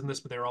this,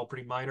 but they're all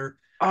pretty minor.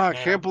 I And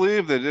can't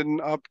believe they didn't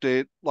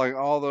update like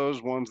all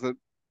those ones that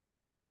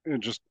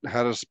it just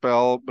had a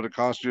spell, but it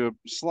cost you a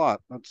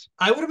slot. That's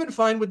I would have been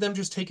fine with them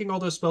just taking all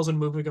those spells and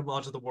moving them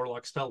onto the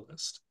Warlock spell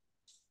list.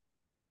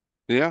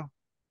 yeah,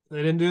 They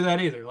didn't do that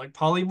either. Like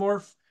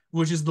Polymorph,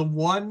 which is the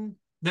one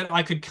that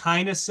I could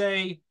kind of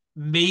say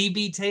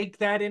maybe take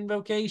that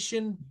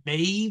invocation,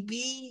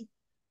 maybe.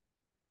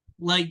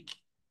 Like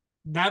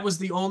that was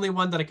the only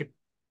one that I could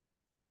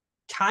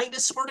kind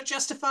of sort of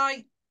justify.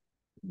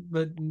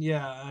 But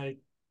yeah,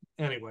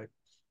 anyway,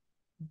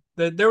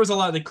 there was a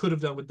lot they could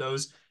have done with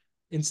those.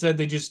 Instead,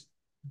 they just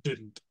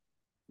didn't.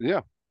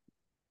 yeah.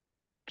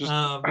 Just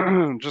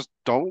Um, just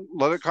don't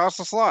let it cost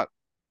a slot.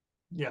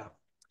 yeah.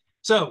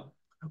 So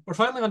we're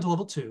finally on to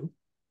level 2.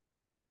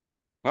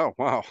 Oh,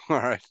 wow. All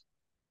right.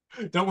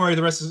 Don't worry,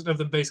 the rest of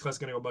the base class is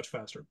going to go much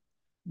faster.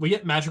 We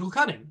get Magical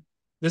Cunning.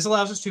 This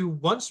allows us to,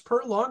 once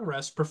per long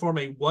rest, perform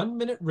a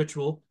 1-minute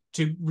ritual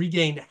to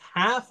regain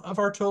half of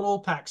our total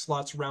pack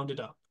slots rounded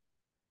up.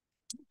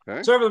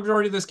 Okay. So, for the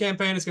majority of this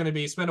campaign, it's going to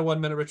be spend a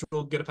 1-minute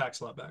ritual, get a pack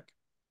slot back.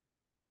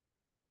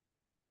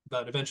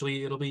 But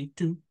eventually, it'll be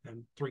 2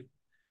 and 3.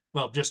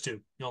 Well, just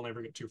 2. You'll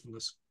never get 2 from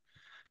this.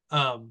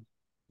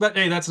 But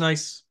hey, that's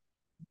nice.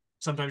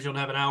 Sometimes you don't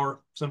have an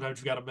hour. Sometimes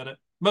you've got a minute.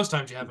 Most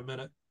times you have a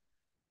minute.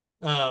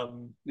 Yeah,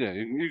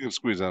 you can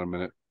squeeze out a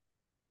minute.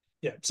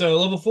 Yeah, so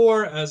level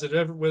 4, as it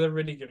ever with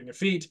everybody getting a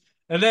feat.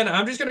 And then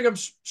I'm just going to go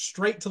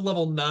straight to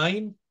level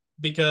 9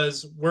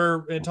 because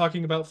we're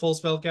talking about full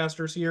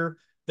spellcasters here.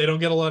 They don't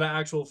get a lot of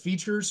actual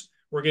features.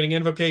 We're getting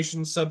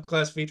invocations,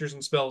 subclass features,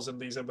 and spells in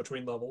these in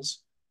between levels.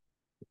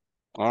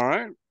 All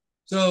right.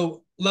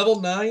 So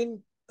level 9,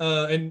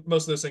 and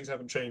most of those things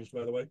haven't changed,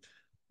 by the way.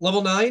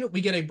 Level 9,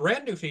 we get a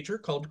brand new feature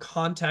called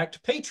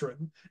Contact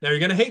Patron. Now, you're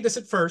going to hate this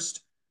at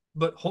first,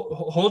 but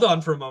hold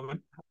on for a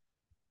moment.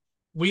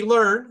 We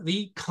learn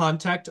the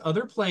Contact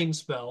Other Plane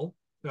spell.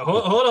 Now,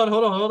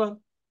 hold on.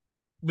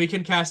 We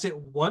can cast it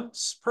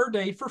once per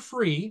day for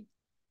free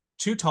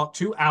to talk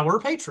to our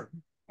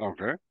patron.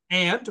 Okay.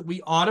 and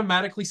we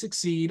automatically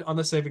succeed on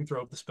the saving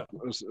throw of the spell.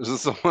 Is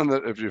this the one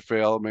that if you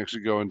fail, it makes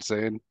you go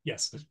insane?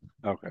 Yes.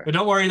 Okay. But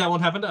don't worry, that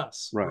won't happen to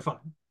us. We're Right. fine.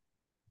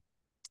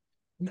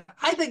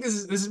 I think this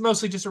is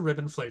mostly just a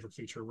ribbon flavor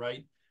feature,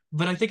 right?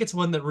 But I think it's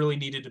one that really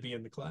needed to be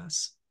in the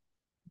class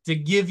to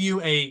give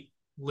you a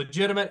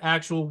legitimate,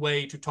 actual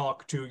way to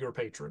talk to your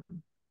patron.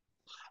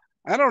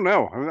 I don't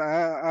know.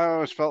 I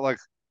always felt like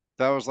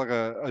that was like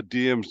a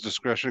DM's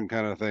discretion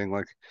kind of thing.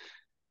 Like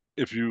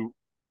if you,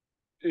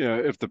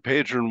 if the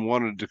patron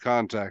wanted to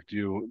contact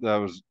you, that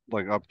was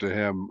like up to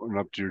him and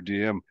up to your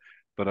DM.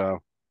 But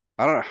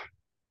I don't.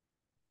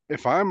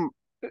 If I'm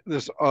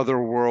this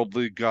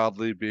otherworldly,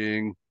 godly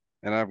being,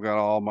 and I've got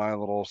all my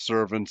little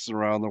servants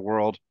around the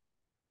world,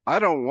 I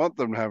don't want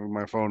them having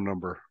my phone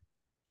number.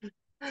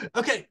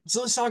 Okay,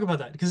 so let's talk about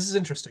that because this is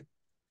interesting.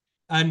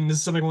 And this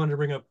is something I wanted to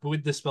bring up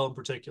with this spell in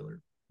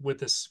particular, with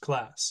this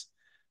class.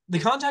 The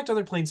contact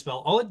other plane spell,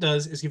 all it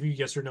does is give you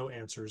yes or no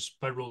answers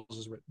by rules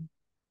as written.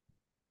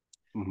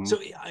 Hmm. So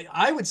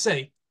I would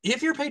say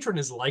if your patron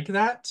is like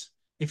that,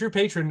 if your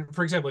patron,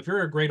 for example, if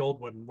you're a great old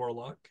one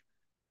warlock,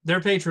 their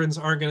patrons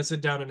aren't going to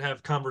sit down and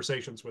have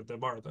conversations with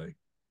them, are they?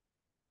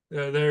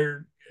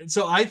 They're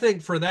so I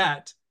think for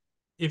that,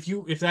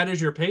 if that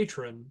is your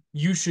patron,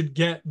 you should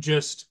get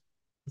just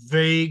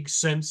vague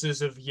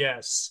senses of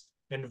yes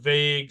and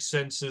vague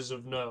senses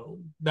of no,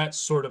 that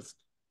sort of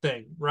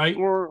thing, right?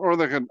 Or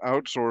they can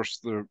outsource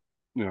the,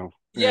 Yeah,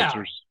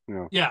 answers.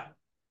 yeah.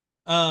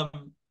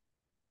 Um,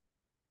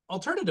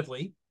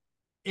 Alternatively,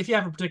 if you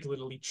have a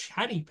particularly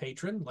chatty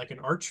patron, like an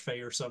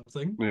archfey or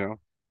something, Yeah,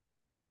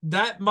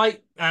 that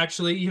might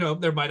actually,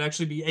 there might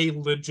actually be a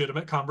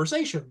legitimate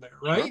conversation there,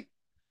 sure. right?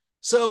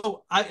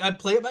 So I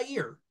play it by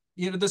ear.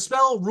 The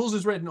spell rules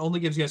as written only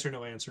gives yes or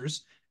no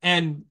answers,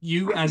 and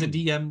you as a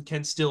DM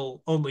can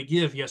still only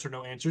give yes or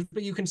no answers,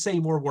 but you can say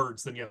more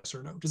words than yes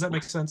or no. Does that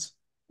make sense?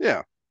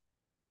 Yeah,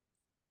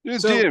 you're a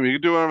So DM. You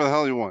can do whatever the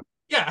hell you want.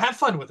 yeah, have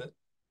fun with it.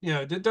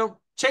 Don't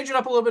change it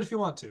up a little bit if you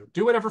want to.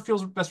 Do whatever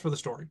feels best for the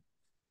story.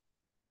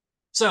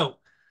 So,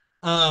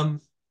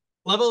 um,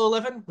 level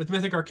 11 with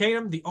Mythic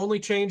Arcanum, the only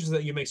change is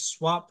that you may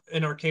swap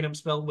an Arcanum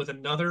spell with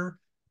another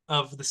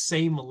of the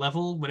same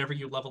level whenever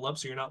you level up,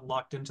 so you're not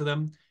locked into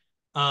them.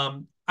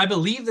 I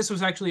believe this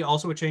was actually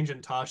also a change in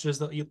Tasha's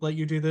that let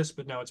you do this,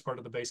 but now it's part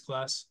of the base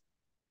class.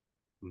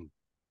 Hmm.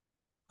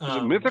 Is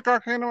it Um, Mythic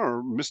Arcanum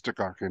or Mystic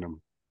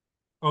Arcanum?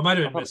 oh, it might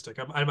have I been thought. Mystic.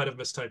 I might have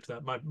mistyped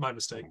that. My Oh,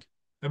 mistake.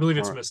 I believe all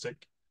it's right.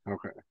 Mystic.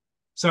 Okay.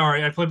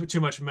 Sorry, I played too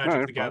much No, Magic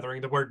you're the fine.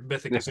 Gathering. The word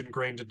mythic Yeah. is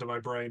ingrained into my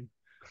brain.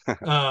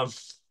 Um,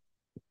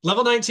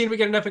 Level 19, we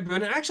get an epic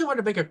boon. And I actually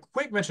wanted to make a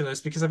quick mention of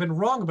this because I've been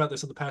wrong about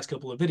this in the past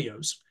couple of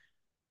videos.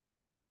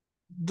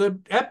 The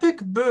epic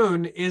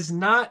boon is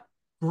not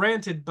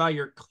granted by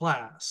your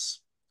class.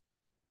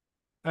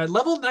 At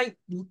level 9,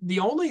 the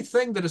only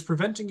thing that is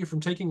preventing you from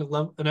taking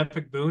an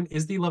epic boon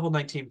is the level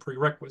 19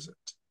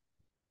 prerequisite.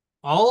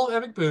 All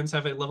epic boons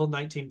have a level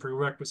 19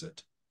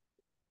 prerequisite.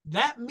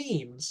 That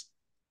means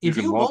You if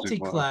can you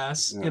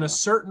multi-class. multi-class in a Yeah.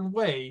 certain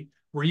way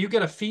where you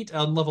get a feat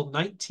on level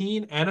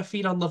 19 and a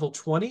feat on level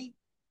 20,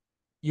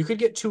 you could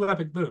get two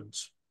epic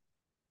boons.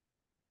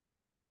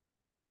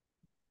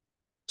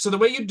 So the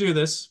way you do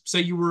this,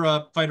 say you were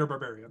a fighter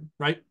barbarian,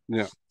 right?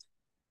 Yeah.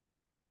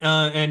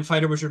 And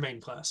fighter was your main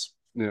class.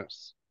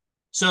 Yes.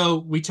 So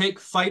we take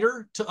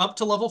fighter to up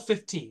to level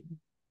 15.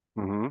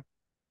 Mm-hmm.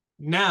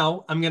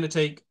 Now I'm going to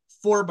take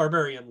 4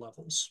 barbarian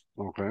levels.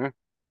 Okay.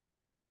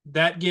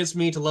 That gets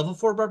me to level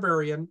 4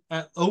 barbarian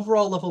at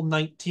overall level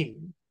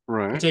 19. I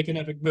Right. take an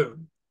epic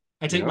boon.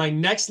 I take Yep. my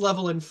next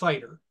level in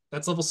fighter.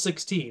 That's level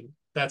 16.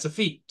 That's a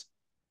feat.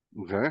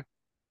 Okay.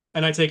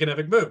 And I take an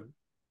epic boon.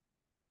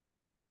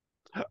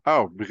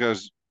 Oh,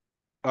 because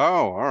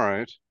all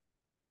right.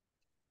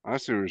 I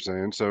see what you're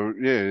saying. So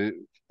yeah,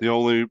 the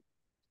only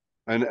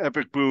an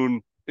epic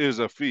boon is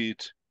a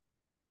feat,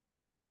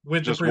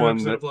 With the just one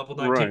prerequisite that of level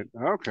right.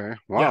 19. Okay. Yeah.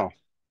 Wow.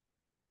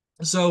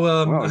 So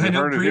Well, I you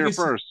know heard it here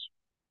first.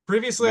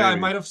 previously I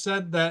Maybe. might have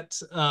said that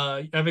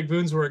epic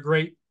boons were a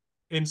great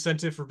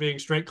incentive for being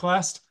straight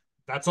classed.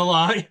 That's a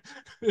lie.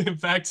 In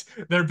fact,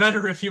 they're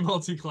better if you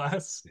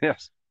multi-class.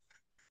 Yes.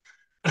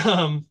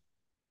 Um,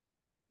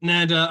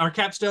 and our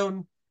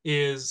capstone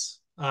is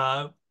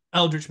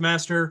Eldritch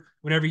Master.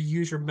 Whenever you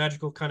use your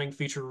magical cunning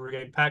feature to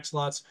regain pack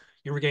slots,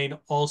 you regain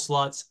all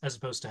slots as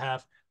opposed to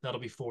half. That'll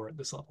be 4 at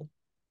this level.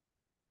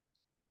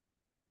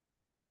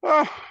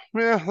 Oh,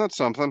 yeah, that's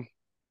something.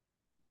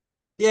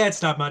 Yeah,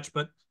 it's not much,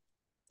 but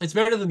it's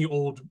better than the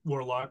old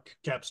Warlock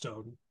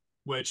capstone,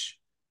 which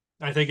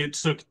I think it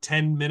took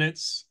 10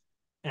 minutes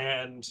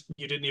and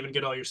you didn't even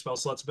get all your spell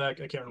slots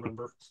back. I can't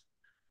remember.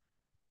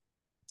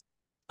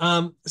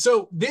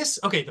 So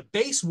okay, the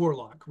base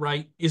Warlock,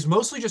 right, is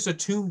mostly just a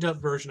tuned up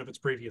version of its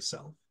previous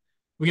self.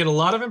 We get a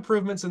lot of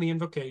improvements in the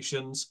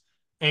invocations,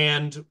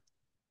 and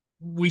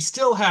we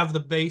still have the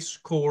base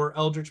core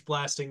Eldritch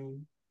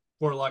Blasting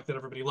Warlock that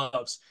everybody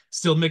loves.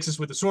 Still mixes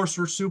with the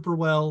Sorcerer super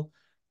well.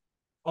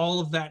 All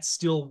of that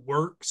still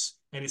works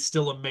and is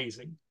still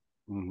amazing.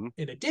 Hmm.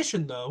 In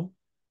addition, though,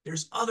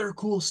 There's other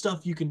cool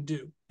stuff you can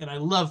do, and I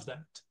love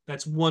that.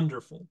 That's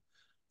wonderful.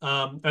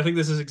 I think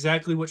this is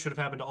exactly what should have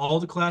happened to all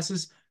the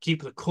classes.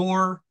 Keep the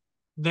core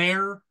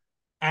there,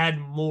 add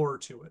more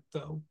to it,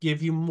 though.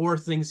 Give you more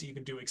things that you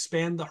can do,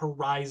 expand the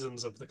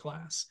horizons of the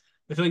class.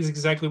 I feel like it's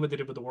exactly what they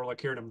did with the Warlock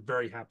here, and I'm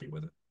very happy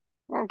with it.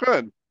 Oh,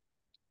 good.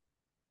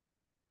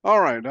 All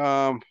right.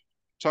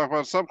 Talk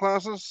about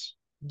subclasses.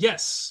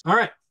 Yes. All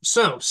right.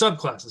 So,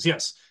 subclasses.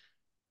 Yes.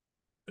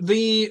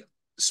 The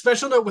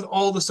special note with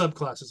all the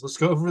subclasses. Let's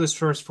go over this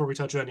first before we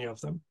touch any of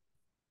them.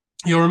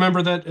 You'll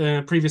remember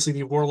that previously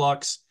the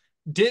Warlocks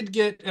did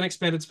get an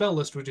expanded spell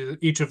list with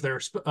each of their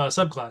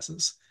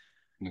subclasses,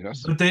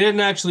 Yes. but they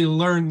didn't actually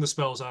learn the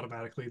spells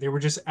automatically. They were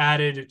just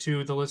added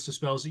to the list of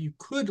spells that you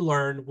could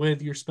learn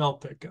with your spell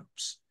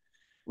pickups.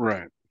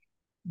 Right.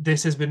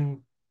 This has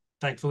been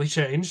thankfully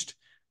changed.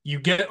 You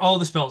get all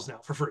the spells now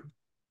for free.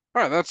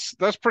 All right.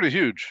 That's pretty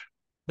huge.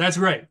 That's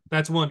great.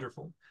 That's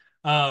wonderful.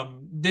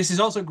 This is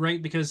also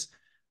great because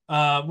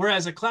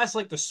whereas a class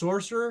like the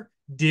Sorcerer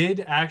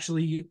did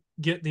actually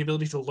get the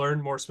ability to learn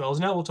more spells.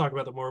 Now we'll talk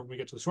about that more when we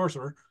get to the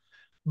Sorcerer.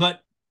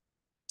 But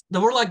the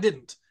Warlock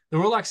didn't. The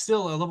Warlock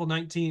still at level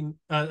 19,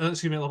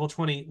 excuse me, at level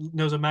 20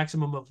 knows a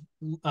maximum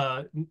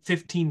of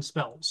 15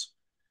 spells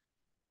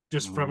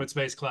just from Mhm. its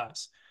base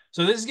class.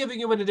 So this is giving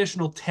you an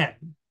additional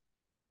 10.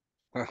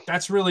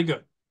 That's really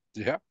good.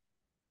 Yeah.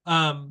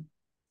 Um,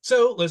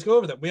 so let's go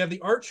over them. We have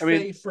the I mean,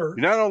 Archfey you're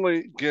not first.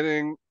 only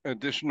getting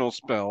additional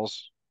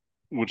spells,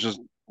 which is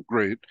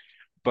great,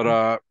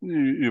 but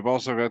you've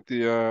also got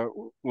the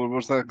what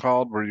was that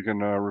called, where you can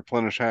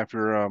replenish half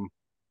your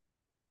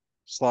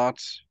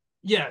slots.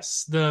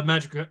 Yes, the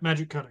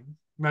magic cunning,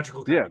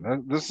 magical Yeah,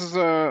 cunning. this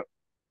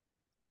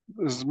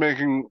is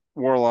making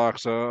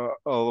warlocks a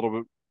little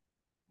bit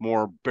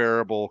more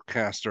bearable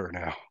caster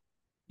now.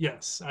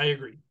 Yes, I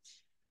agree.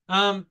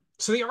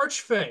 So the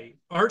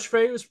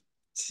Archfey was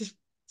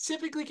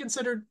typically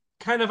considered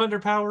kind of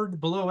underpowered,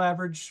 below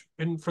average,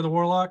 and for the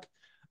Warlock,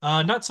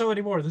 not so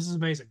anymore. This is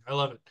amazing. I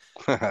love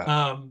it.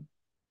 Um,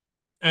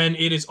 and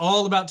it is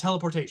all about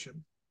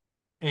teleportation,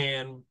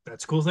 and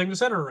that's a cool thing to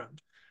center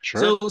around.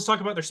 Sure. So let's talk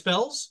about their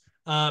spells.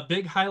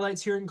 Big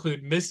highlights here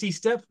include Misty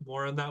Step,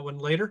 more on that one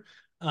later.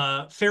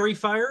 Fairy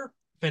Fire,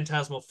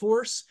 Phantasmal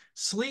Force,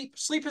 Sleep.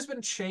 Sleep has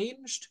been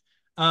changed,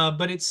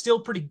 but it's still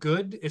pretty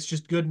good. It's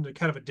just good in a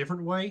kind of a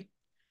different way.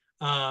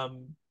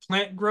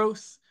 Plant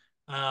Growth,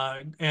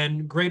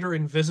 and Greater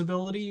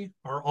Invisibility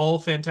are all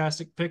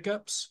fantastic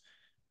pickups.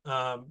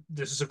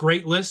 This is a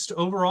great list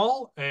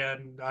overall,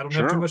 and I don't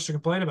have too Sure. much to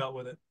complain about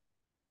with it.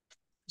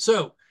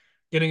 So,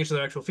 getting into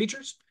the actual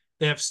features,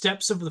 they have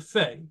Steps of the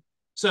Fae.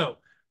 So,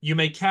 you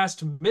may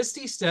cast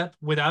Misty Step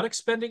without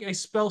expending a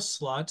spell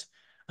slot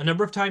a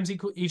number of times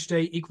each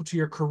day equal to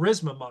your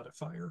Charisma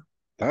modifier.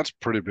 That's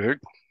pretty big.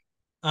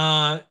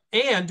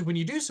 And when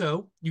you do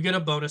so, you get a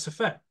bonus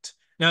effect.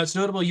 Now, it's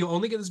notable you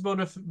only get this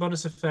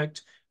bonus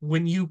effect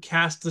when you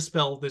cast the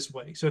spell this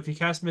way. So if you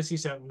cast Misty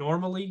Step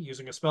normally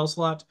using a spell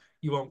slot,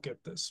 you won't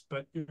get this,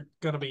 but you're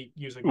going to be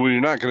using it. Well, you're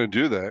not going to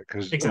do that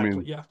because I Exactly.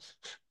 mean, Yeah.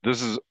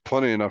 this is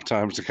plenty enough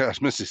times to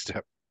cast Misty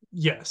Step.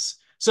 Yes.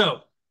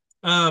 So,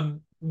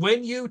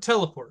 when you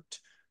teleport,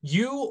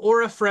 you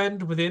or a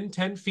friend within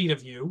 10 feet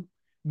of you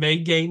may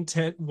gain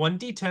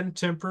 1d10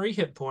 temporary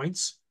hit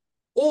points,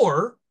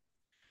 or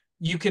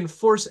you can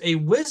force a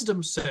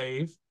wisdom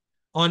save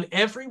on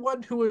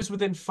everyone who is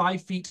within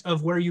 5 feet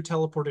of where you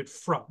teleported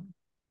from.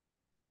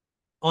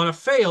 On a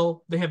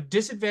fail, they have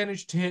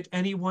disadvantage to hit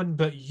anyone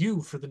but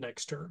you for the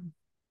next turn.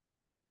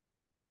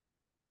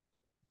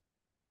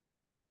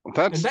 And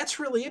That's that's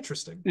really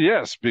interesting.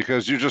 yes,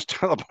 because you just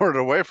teleported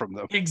away from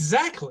them.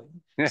 Exactly.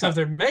 So Yeah. if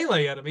they're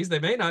melee enemies, they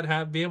may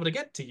not be able to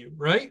get to you,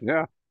 right?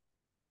 Yeah.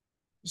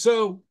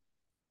 So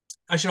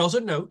I should also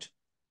note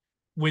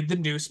with the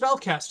new spell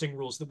casting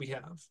rules that we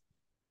have,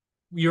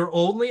 you're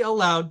only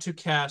allowed to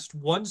cast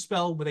one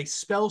spell with a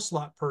spell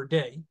slot per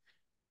day.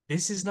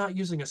 This is not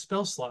using a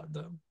spell slot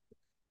though,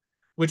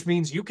 which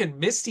means you can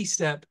Misty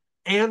Step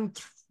and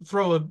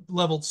throw a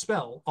leveled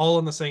spell all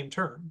in the same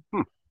turn.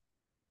 Hmm.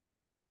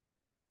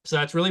 So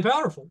that's really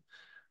powerful.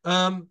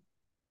 Um,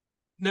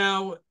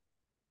 Now,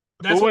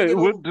 But that's when we wait, get a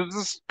what little, does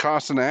this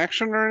cost an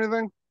action or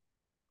anything?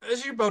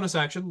 as your bonus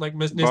action, like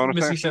Bonus Misty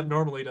Step action?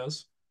 normally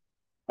does.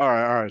 All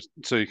right.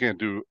 So you can't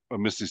do a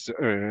Misty Step.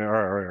 All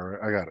right.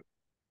 I got it.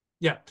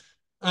 Yeah.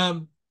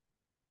 Um,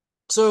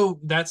 so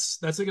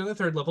that's again the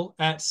third level.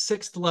 At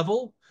sixth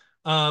level,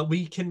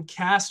 we can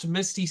cast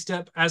Misty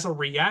Step as a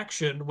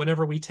reaction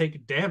whenever we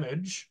take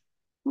damage.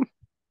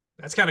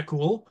 That's kind of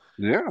cool.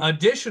 Yeah.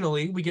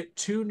 Additionally, we get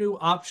two new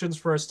options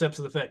for our Steps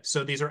of the Fae.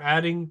 So these are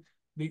adding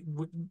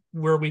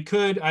where we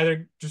could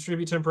either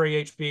distribute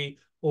temporary HP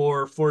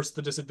or force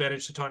the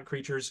disadvantage to taunt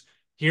creatures.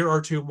 Here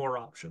are two more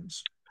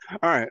options.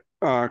 All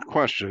right.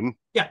 Question.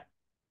 Yeah,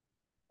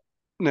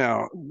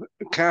 Now,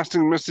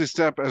 casting Misty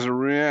Step as a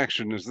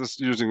reaction, is this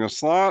using a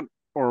slot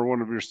or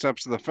one of your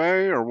steps of the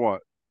Fae or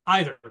what?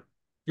 either.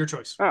 Your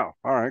choice. Oh,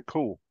 all right,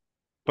 cool.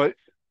 But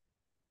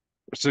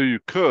so you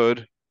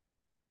could,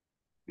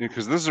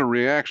 because this is a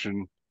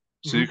reaction,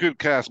 So you Hmm. could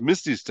cast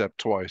Misty Step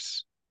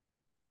twice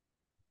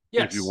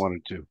if you Yes.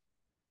 wanted to.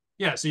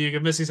 Yeah, so you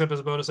can Misty Step as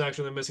a bonus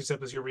action, then Misty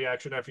Step as your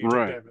reaction after you take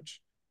Right.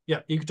 damage.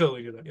 Yeah, you can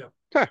totally do that. Yeah.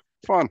 Heh,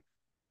 fun.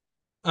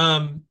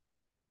 Um,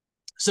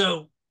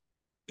 so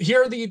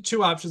here are the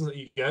two options that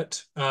you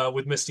get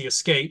with Misty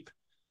Escape.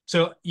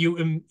 So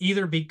you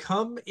either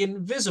become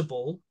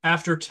invisible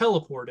after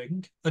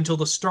teleporting until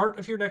the start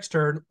of your next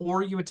turn,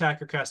 or you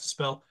attack or cast a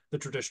spell, the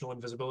traditional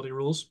invisibility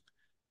rules.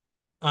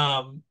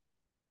 Um,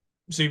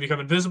 so you become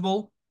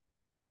invisible,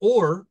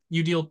 or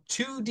you deal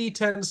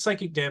 2d10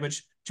 psychic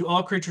damage to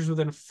all creatures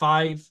within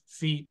 5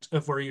 feet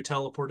of where you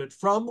teleported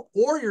from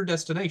or your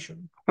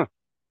destination.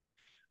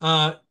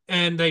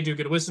 And they do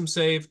get a wisdom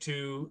save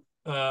to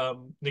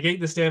negate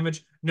this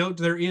damage. Note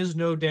there is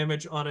no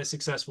damage on a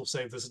successful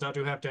save. This does not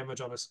do half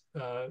damage on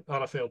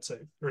a failed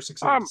save or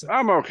succeeded save.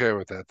 I'm okay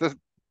with that.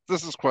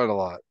 This is quite a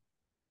lot.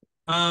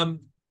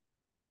 Um,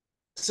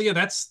 so yeah,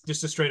 that's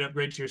just a straight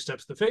upgrade to your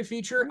Steps to the Fate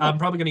feature. Yeah. I'm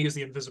probably going to use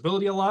the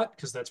invisibility a lot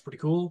because that's pretty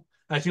cool.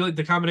 I feel like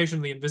the combination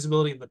of the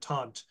invisibility and the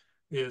taunt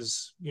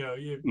is,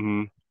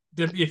 Hmm.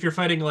 if you're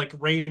fighting like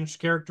ranged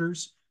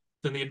characters,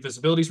 then the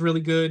invisibility is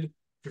really good.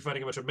 If you're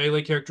fighting a bunch of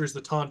melee characters,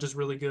 the taunt is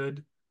really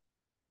good.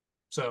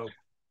 So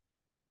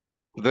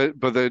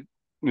But they,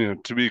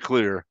 to be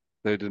clear,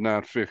 they did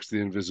not fix the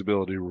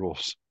invisibility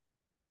rules.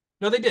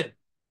 no, they did.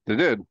 They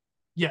did.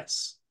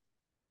 Yes.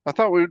 I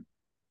thought we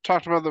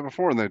talked about that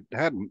before and they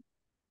hadn't.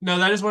 No,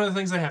 that is one of the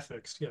things they have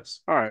fixed.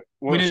 Yes. All right.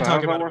 We Well, didn't so how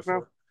talk does that about it work now?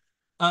 before.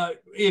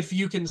 If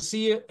you can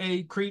see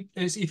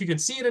if you can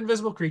see an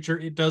invisible creature,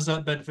 it does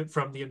not benefit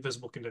from the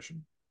invisible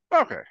condition.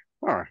 Okay.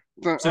 All right.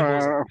 Simple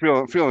as that.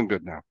 I'm feeling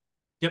good now.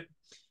 Yep.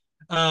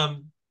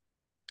 Um,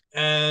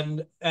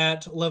 and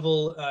at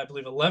level, I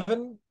believe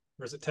 11,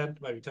 or is it 10?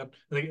 It might be 10.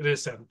 I think it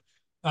is 10.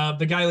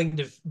 The Guiling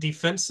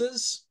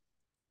defenses.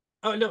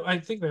 Oh no, I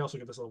think they also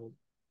get this level.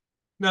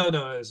 No,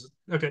 no, it is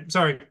okay.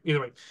 Sorry.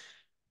 Either way,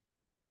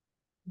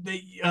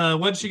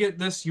 once you get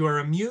this, you are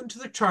immune to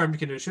the charmed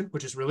condition,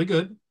 which is really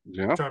good.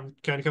 Yeah. Charm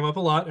can come up a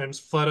lot, and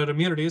flat out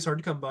immunity is hard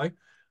to come by.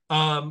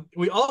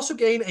 We also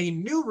gain a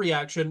new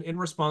reaction in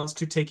response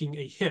to taking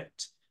a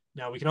hit.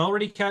 Now, we can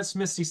already cast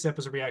Misty Step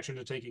as a reaction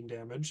to taking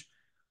damage,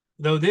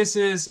 though this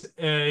is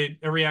a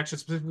reaction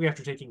specifically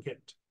after taking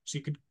hit. So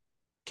you could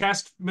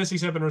cast Misty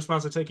Step in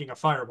response to taking a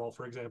fireball,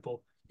 for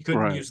example. You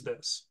couldn't Right. use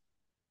this.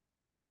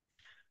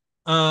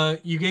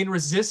 You gain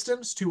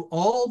resistance to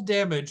all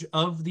damage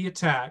of the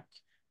attack,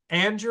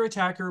 and your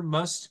attacker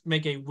must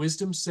make a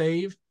wisdom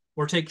save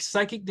or take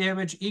psychic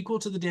damage equal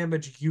to the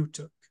damage you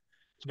took.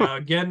 Now,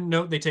 again,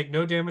 note they take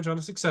no damage on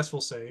a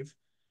successful save,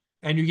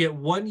 and you get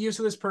one use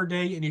of this per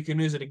day, and you can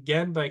use it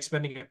again by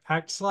expending a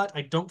pact slot.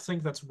 I don't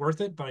think that's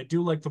worth it, but I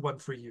do like the one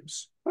for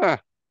use. Ah,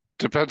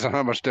 depends on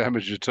how much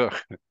damage you took.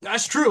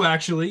 That's true,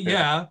 actually. Yeah.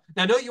 Yeah.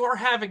 Now, note you are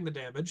having the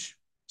damage,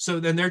 so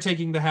then they're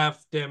taking the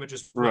half damage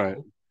as Right.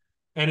 well.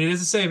 And it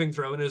is a saving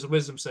throw, and it is a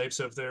wisdom save.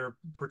 So if they're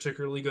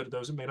particularly good at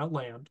those, it may not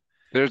land.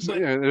 But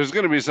There's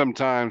going to be some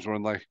times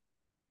when like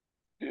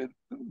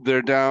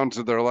they're down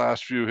to their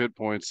last few hit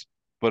points,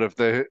 but if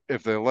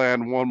they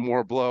land one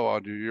more blow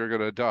on you, you're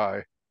going to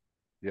die.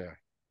 Yeah.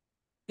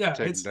 yeah,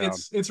 Take them down.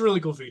 it's a really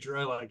cool feature.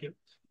 I like it,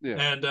 Yeah.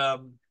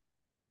 and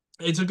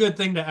it's a good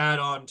thing to add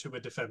on to a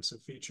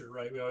defensive feature,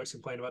 right? We always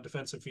complain about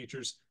defensive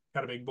features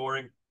kind of being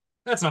boring.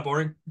 That's not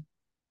boring.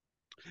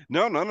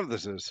 No, none of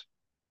this is.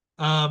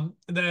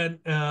 Then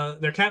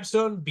their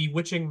capstone,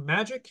 Bewitching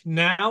Magic.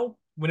 Now,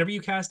 whenever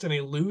you cast an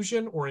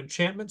illusion or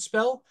enchantment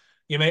spell,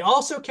 you may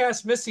also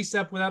cast Misty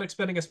Step without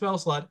expending a spell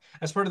slot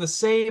as part of the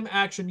same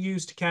action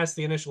used to cast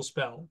the initial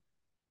spell.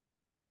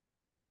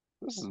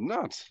 This is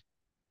nuts.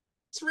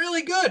 It's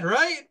really good,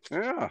 right?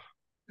 Yeah.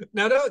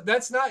 Now, no,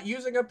 that's not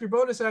using up your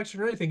bonus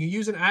action or anything. You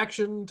use an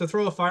action to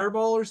throw a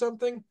fireball or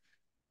something.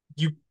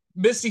 You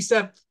Misty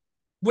Step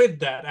with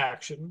that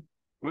action.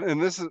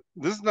 And this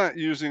is not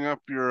using up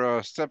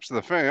your steps of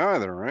the Fae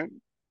either, right?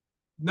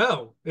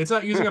 No, it's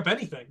not using Huh. up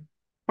anything.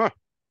 Huh.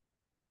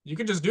 You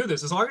can just do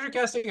this. As long as you're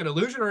casting an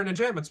illusion or an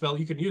enchantment spell,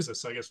 you can use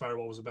this. I guess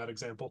Fireball was a bad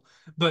example,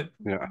 but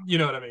Yeah. you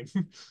know what I mean.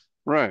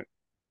 Right.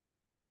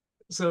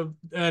 So,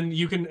 and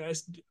you can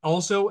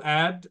also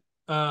add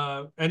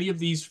any of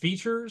these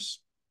features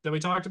that we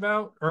talked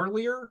about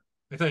earlier.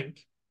 I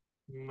think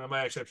I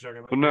might actually have to check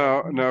on But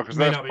that. no, because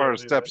May that's not be part able of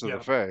to do that. steps of the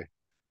Yeah. Fae,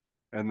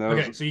 and those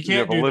Okay, so you you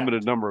have can't a do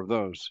limited that. number of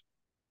those.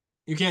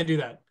 You can't do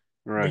that.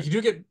 But Right. you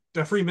do get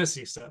the free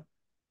Misty Step.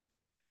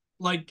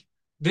 Like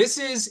this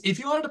is if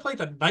you wanted to play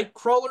the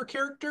Nightcrawler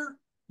character,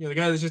 the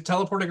guy that's just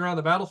teleporting around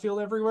the battlefield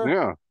everywhere.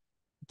 Yeah.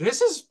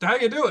 This is how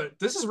you do it.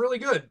 This is really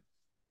good.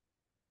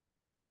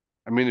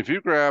 I mean, if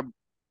you grab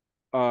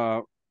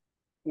uh,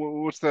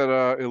 what's that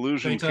Fey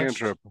illusion touch.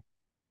 cantrip?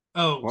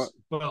 Oh, What?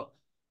 well,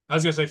 I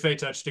was gonna say Fey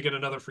touch to get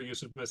another free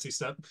use of Misty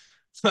Step.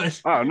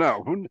 But Oh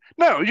no,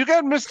 no, you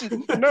got missed it.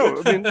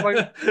 No, I mean, like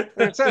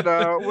I said,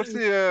 what's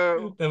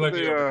that might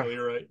be the overkill.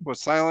 You're right. what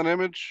silent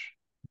image?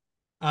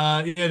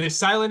 Yeah, there's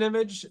Silent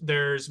Image.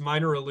 There's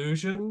Minor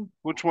Illusion.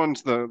 Which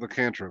one's the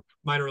cantrip?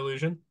 Minor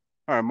Illusion.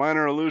 All right,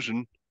 minor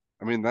illusion.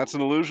 I mean, that's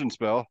an illusion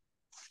spell.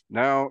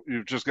 Now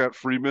you've just got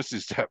free Misty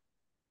Step.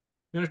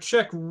 I'm gonna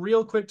check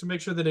real quick to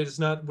make sure that it is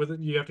not with it.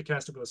 You have to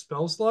cast it with a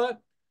spell slot,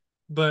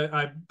 but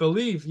I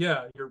believe,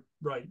 yeah, you're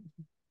right.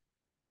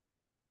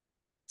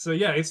 So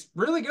yeah, it's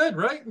really good,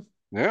 right?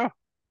 Yeah.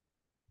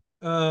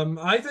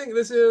 I think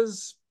this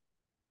is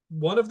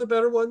one of the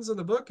better ones in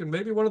the book, and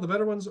maybe one of the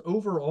better ones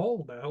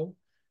overall now.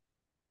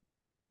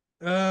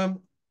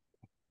 Um,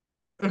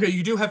 okay,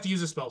 you do have to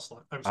use a spell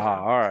slot. I'm Ah, sorry.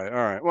 all right,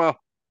 all right. Well,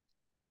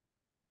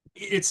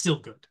 It's still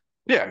good.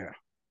 yeah, yeah,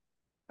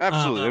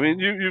 absolutely. I mean,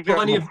 you've got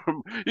Plenty more. of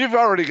You've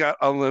already got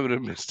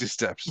unlimited Misty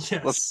Steps.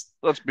 yes,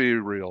 Let's be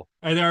real.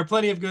 and there are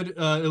plenty of good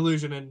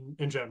illusion and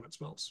enchantment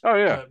spells Oh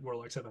yeah, that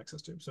warlocks have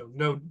access to. So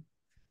no,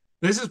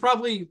 this is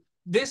probably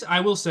this. I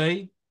will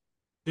say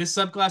this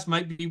subclass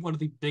might be one of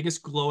the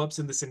biggest glow ups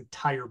in this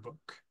entire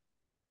book.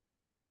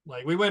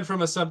 Like we went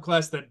from a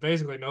subclass that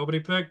basically nobody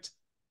picked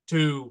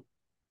to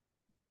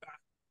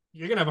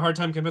you're gonna have a hard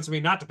time convincing me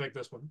not to pick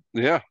this one.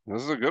 yeah.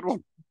 This is a good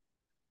one.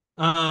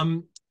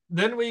 Um,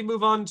 then we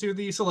move on to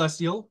the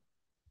Celestial.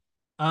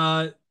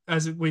 As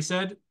we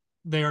said,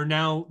 they are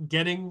now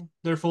getting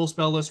their full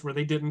spell list where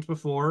they didn't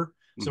before.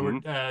 So we're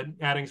Hmm.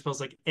 adding spells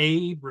like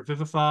Aid,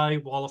 Revivify,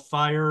 Wall of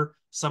Fire,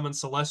 Summon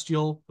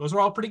Celestial. Those are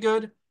all pretty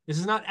good. This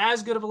is not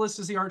as good of a list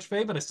as the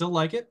Archfey, but I still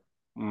like it.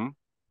 Hmm.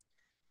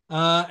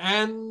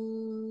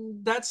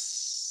 And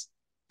that's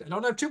I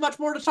don't have too much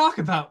more to talk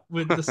about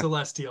with the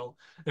Celestial.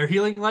 Their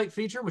Healing Light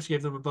feature, which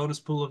gave them a bonus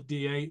pool of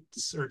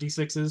D8s or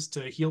D6s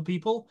to heal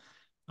people,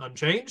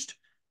 unchanged.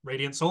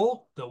 Radiant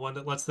Soul, the one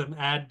that lets them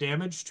add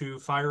damage to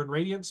fire and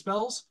radiant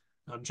spells,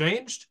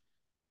 unchanged.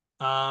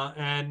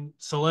 And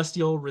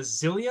Celestial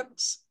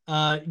Resilience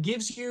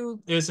gives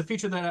you is a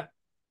feature that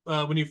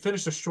when you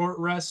finish a short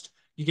rest,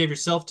 you gave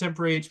yourself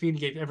temporary HP and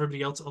you gave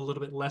everybody else a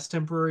little bit less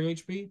temporary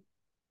HP.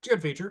 It's a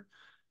good feature.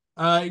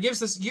 It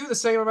gives you the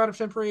same amount of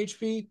temporary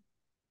HP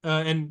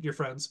and your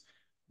friends,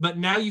 but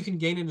now you can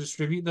gain and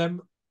distribute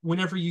them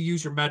whenever you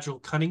use your magical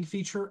cunning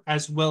feature,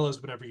 as well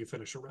as whenever you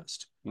finish a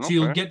rest. So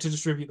you'll Okay, get to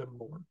distribute them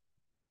more.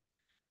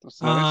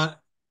 that's nice. Uh,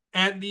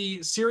 and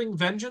the Searing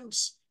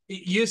Vengeance,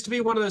 it used to be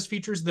one of those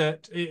features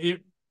that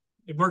it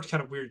worked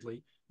kind of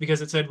weirdly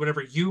because it said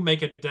whenever you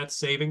make a death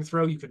saving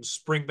throw, you can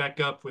spring back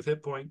up with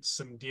hit points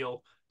and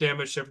deal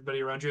damage to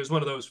everybody around you. It's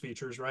one of those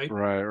features, right?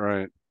 Right,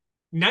 right.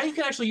 Now you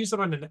can actually use it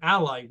on an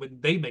ally when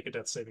they make a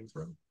death saving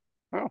throw.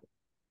 Oh,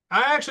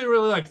 I actually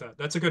really like that.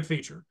 That's a good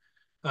feature.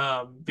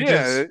 yeah.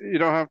 Because You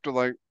don't have to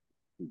like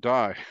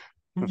die.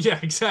 yeah,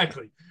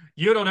 exactly.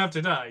 You don't have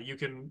to die.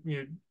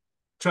 You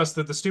trust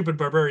that the stupid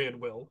barbarian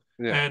will,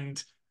 Yeah,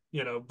 and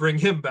bring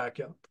him back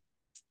up,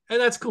 and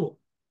that's cool.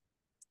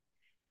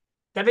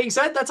 That being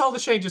said, that's all the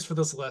changes for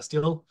the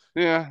Celestial.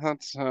 yeah.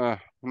 That's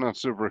not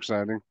super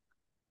exciting.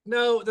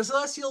 No, the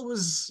Celestial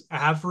was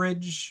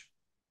average,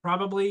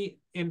 probably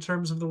in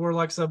terms of the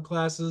Warlock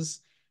subclasses,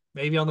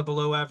 maybe on the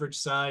below average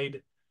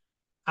side.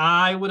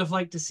 I would have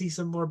liked to see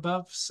some more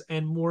buffs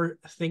and more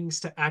things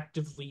to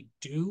actively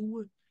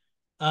do,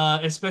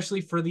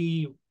 especially for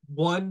the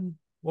one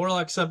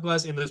Warlock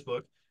subclass in this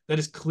book that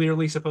is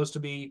clearly supposed to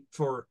be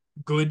for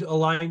good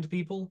aligned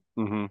people.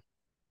 Hmm.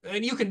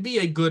 And you can be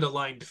a good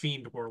aligned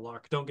Fiend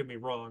Warlock, don't get me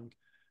wrong,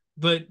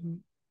 but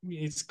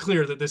it's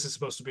clear that this is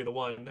supposed to be the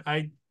one.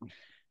 I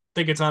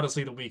think it's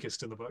honestly the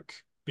weakest in the book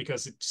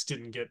because it just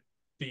didn't get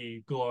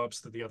the glow ups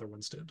that the other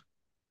ones did.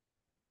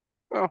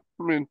 Well,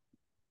 I mean,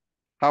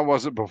 how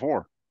was it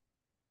before?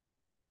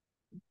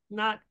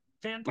 Not All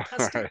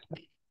fantastic.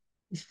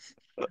 right.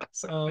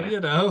 So,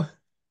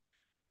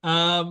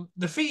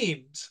 the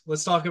Fiend.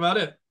 Let's talk about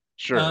it.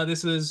 Sure.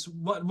 This is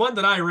one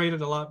that I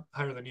rated a lot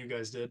higher than you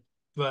guys did,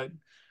 but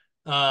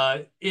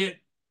it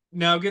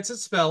now gets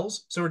its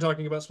spells. So we're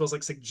talking about spells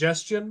like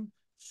Suggestion,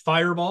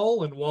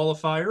 Fireball, and Wall of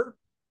Fire.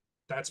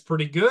 That's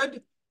pretty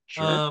good.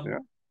 Sure. Um, Yeah.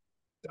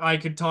 I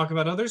could talk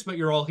about others, but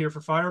you're all here for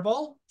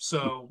Fireball,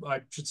 so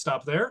I should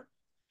stop there.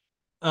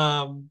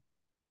 Um,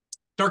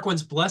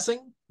 Darkwind's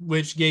Blessing,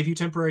 which gave you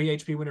temporary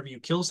HP whenever you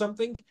kill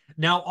something,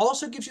 now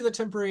also gives you the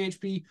temporary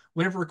HP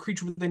whenever a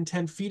creature within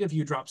 10 feet of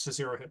you drops to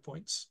 0 hit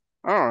points.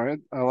 All right.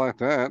 I like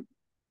that.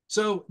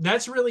 So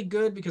that's really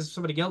good because if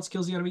somebody else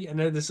kills the enemy, and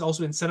then this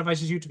also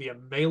incentivizes you to be a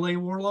melee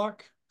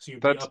warlock. So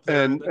you'd be That's up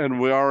there in the and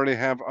we already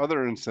have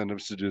other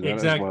incentives to do that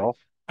as exactly. well.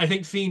 I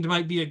think Fiend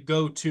might be a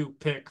go-to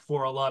pick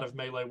for a lot of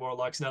melee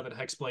warlocks now that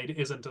Hexblade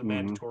isn't a Hmm.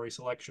 mandatory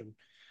selection.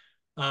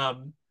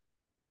 Um,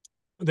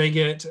 they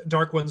get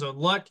Dark One's Own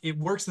Luck. It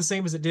works the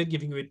same as it did,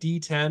 giving you a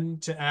D10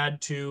 to add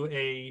to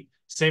a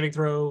saving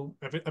throw.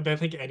 I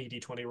think any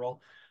D20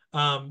 roll.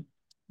 Um,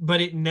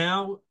 but it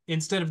now,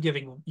 instead of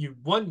giving you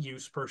one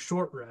use per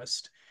short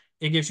rest,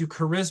 it gives you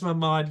charisma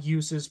mod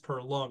uses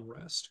per long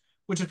rest,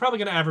 which is probably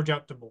going to average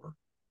out to more.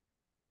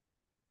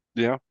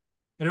 Yeah.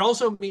 And it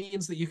also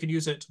means that you can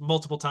use it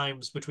multiple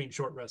times between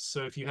short rests.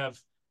 So if you have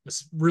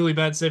this really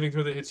bad saving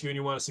throw that hits you and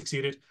you want to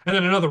succeed it, and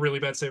then another really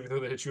bad saving throw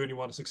that hits you and you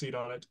want to succeed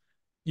on it,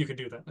 you can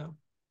do that now.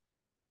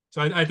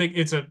 So I think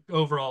it's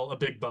overall a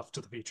big buff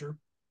to the feature.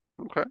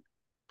 Okay.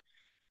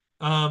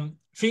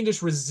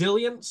 Fiendish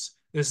Resilience.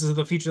 This is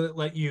the feature that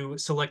let you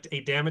select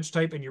a damage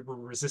type and you're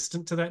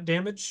resistant to that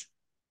damage.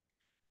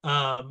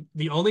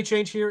 The only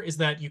change here is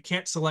that you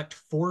can't select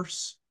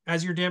force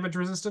as your damage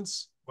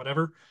resistance,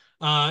 whatever.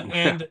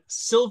 And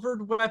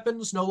silvered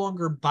weapons no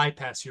longer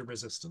bypass your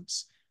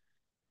resistance.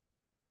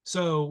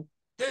 So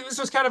this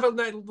was kind of a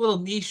little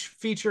niche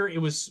feature. It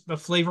was a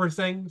flavor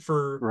thing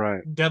for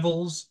Right.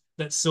 devils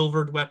that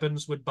silvered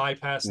weapons would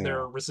bypass Yeah.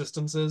 their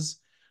resistances.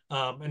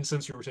 And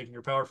since you were taking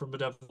your power from the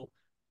devil,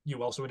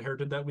 you also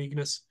inherited that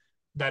weakness.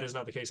 That is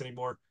not the case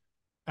anymore,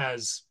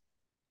 as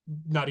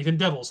not even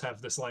devils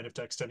have this line of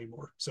text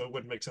anymore. So it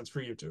wouldn't make sense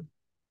for you to.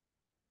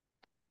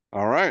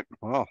 All right.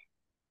 Well,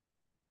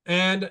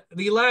 And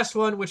the last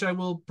one, which I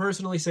will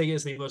personally say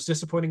is the most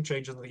disappointing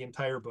change in the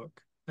entire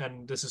book,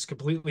 and this is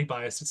completely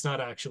biased, it's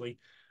not actually,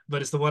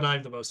 but it's the one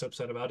I'm the most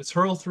upset about. It's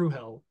Hurl Through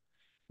Hell,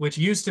 which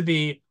used to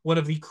be one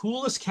of the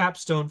coolest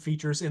capstone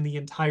features in the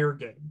entire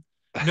game.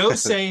 No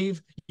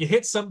save, you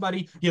hit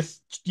somebody,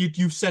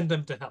 you send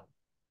them to hell.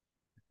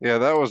 yeah,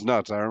 that was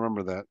nuts. I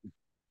remember that.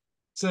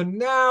 So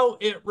now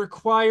it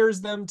requires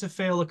them to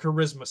fail a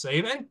charisma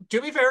save. And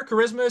to be fair,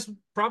 charisma is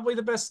probably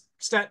the best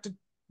stat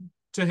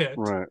to hit.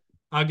 Right.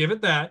 I'll give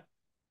it that.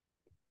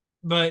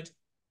 But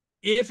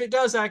if it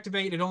does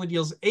activate, it only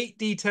deals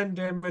 8d10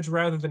 damage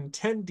rather than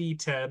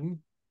 10d10.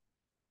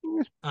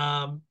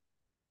 Um,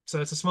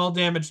 so it's a small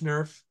damage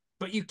nerf.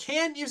 But you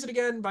can use it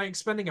again by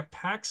expending a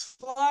pack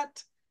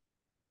slot.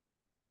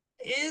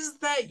 Is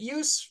that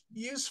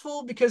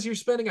useful because you're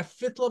spending a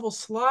 5th level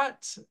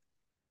slot?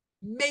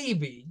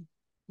 Maybe,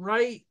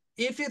 right?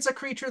 If it's a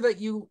creature that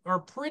you are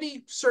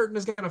pretty certain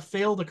is going to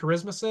fail the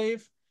charisma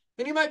save,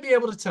 and you might be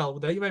able to tell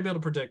that, you might be able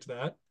to predict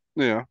that,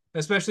 Yeah.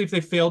 especially if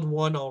they failed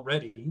one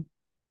already.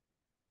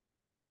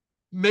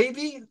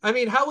 Maybe. I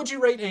mean, how would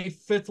you rate a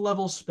 5th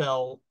level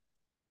spell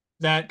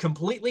that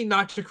completely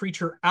knocked a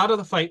creature out of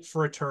the fight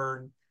for a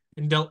turn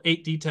and dealt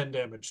 8d10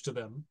 damage to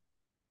them?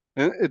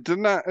 It did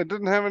not. It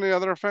didn't have any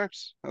other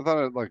effects. I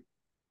thought it like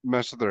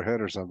messed with their head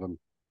or something.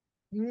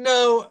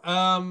 No,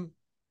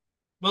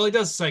 well, it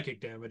does psychic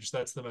damage.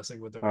 That's the messing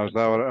with their Oh, is head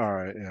that what? part. All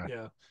right.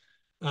 Yeah.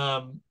 Yeah.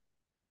 Um,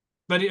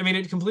 but I mean,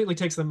 it completely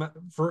takes them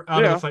for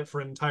out of the Yeah. fight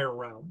for an entire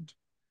round.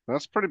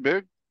 That's pretty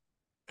big.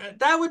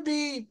 That would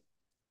be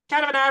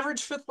kind of an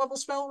average 5th level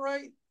spell,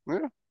 right?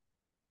 Yeah.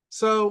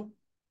 So,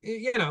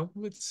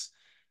 it's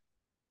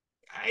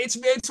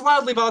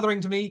wildly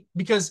bothering to me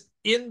because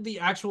in the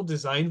actual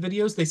design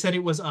videos, they said it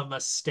was a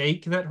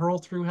mistake that Hurl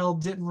Through Hell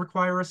didn't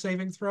require a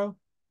saving throw,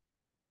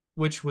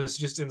 which was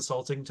just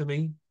insulting to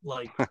me.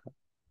 Like,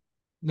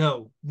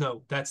 no,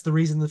 no, that's the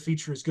reason the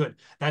feature is good.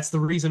 That's the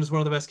reason it's one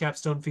of the best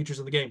capstone features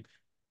in the game.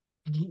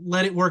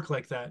 Let it work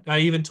like that. I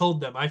even told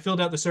them. I filled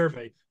out the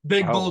survey.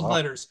 Big Oh bold wow.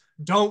 letters.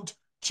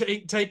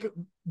 Take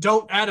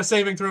don't add a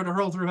saving throw to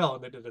Hurl Through Hell,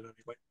 and they did it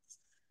anyway.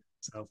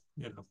 So,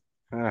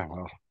 Yeah.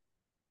 Well.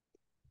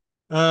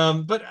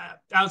 But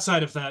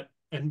outside of that,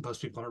 and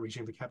most people aren't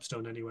reaching the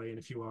capstone anyway, and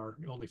if you are,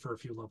 only for a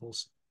few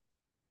levels.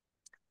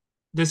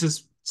 This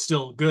is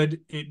still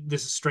good.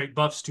 This is straight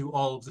buffs to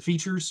all of the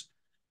features.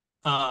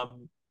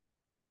 Um,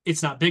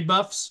 it's not big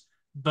buffs,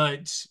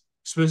 but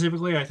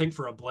specifically, I think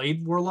for a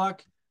Blade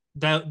Warlock,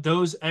 that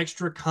those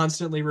extra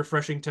constantly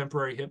refreshing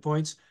temporary hit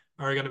points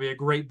are going to be a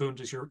great boon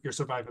to your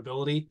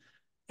survivability,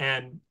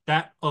 and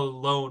that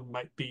alone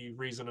might be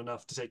reason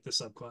enough to take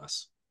this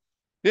subclass.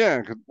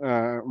 Yeah.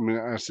 I mean,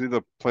 I see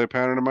the play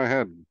pattern in my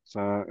head,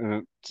 and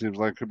it seems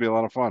like it could be a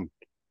lot of fun.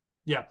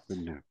 Yeah.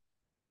 Yeah.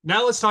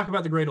 Now let's talk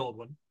about the Great Old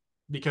One,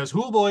 because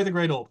who boy, the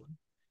Great Old One.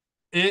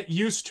 It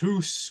used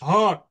to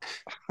suck.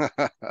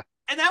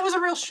 And that was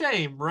a real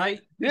shame, right?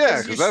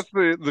 Yeah, Because because that's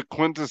the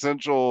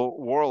quintessential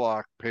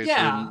warlock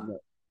yeah, patron,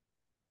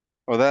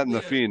 or that and the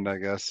the, fiend, I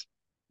guess.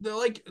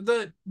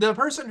 the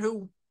person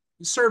who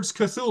serves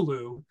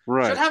Cthulhu should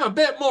Right. have a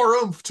bit more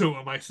oomph to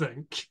him, I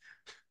think.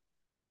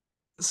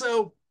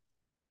 So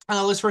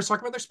let's first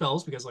talk about their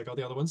spells, because like all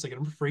the other ones, they get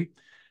them for free.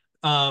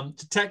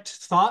 Detect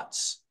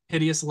Thoughts,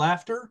 Hideous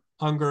Laughter,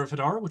 Hunger of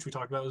Hadar, which we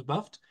talked about was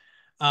buffed,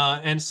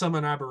 and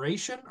Summon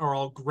Aberration are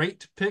all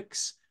great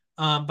picks.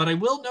 But I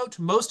will note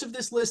most of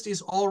this list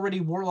is already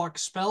Warlock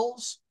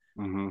spells,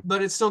 Hmm.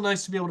 but it's still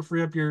nice to be able to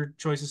free up your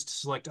choices to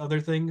select other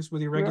things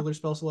with your Yeah. regular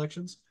spell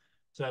selections.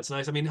 So that's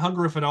nice. I mean,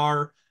 Hunger of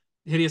Hadar,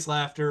 Hideous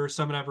Laughter,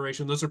 Summon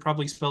Aberration, those are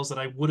probably spells that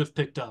I would have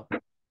picked up.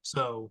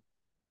 So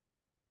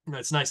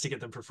it's nice to get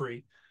them for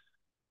free.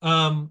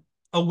 Um,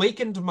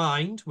 Awakened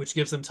Mind, which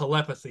gives them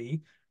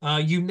telepathy.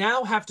 You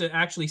now have to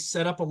actually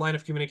set up a line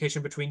of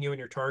communication between you and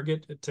your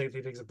target. It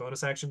takes a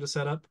bonus action to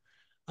set up.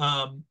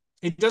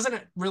 It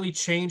doesn't really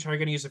change how you're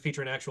going to use the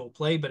feature in actual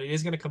play, but it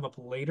is going to come up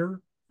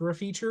later for a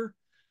feature.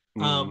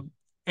 Hmm. Um,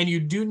 and you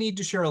do need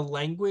to share a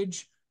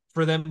language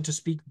for them to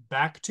speak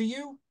back to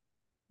you.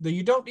 Though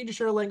you don't need to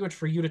share a language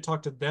for you to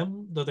talk to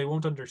them, though they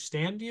won't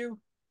understand you.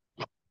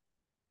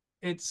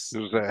 It's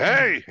Just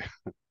say, hey.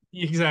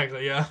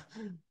 exactly, yeah.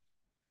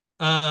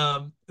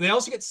 They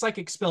also get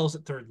psychic spells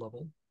at 3rd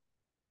level.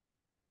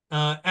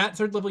 At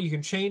 3rd level, you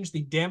can change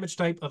the damage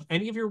type of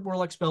any of your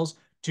warlock spells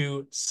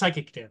to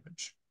psychic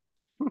damage.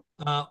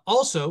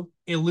 Also,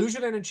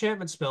 illusion and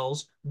enchantment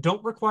spells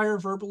don't require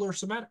verbal or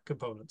somatic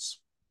components.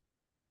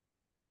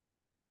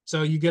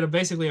 So you get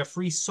basically a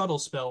free subtle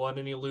spell on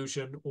any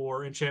illusion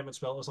or enchantment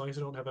spell as long as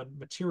you don't have a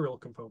material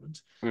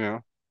component. Yeah.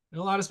 And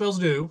a lot of spells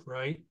do,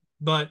 right?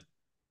 But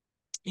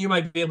you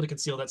might be able to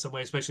conceal that some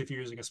way, especially if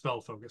you're using a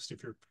spell focused.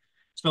 If your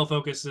spell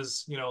focus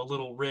is, a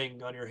little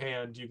ring on your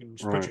hand, you can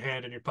just put Right. your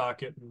hand in your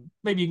pocket and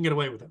maybe you can get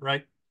away with it,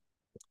 right?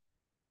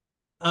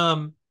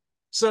 Um,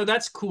 so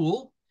that's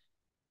cool.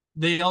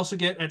 They also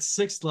get at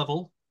 6th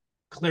level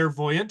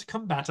Clairvoyant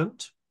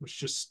Combatant, which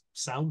just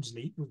sounds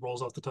neat. It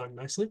rolls off the tongue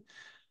nicely.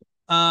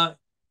 Uh,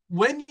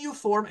 when you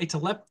form a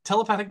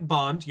telepathic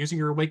bond using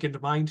your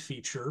Awakened Mind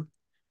feature,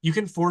 you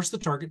can force the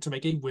target to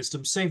make a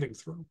Wisdom saving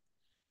throw.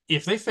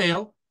 If they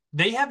fail,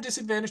 they have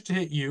disadvantage to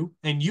hit you,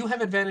 and you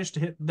have advantage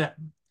to hit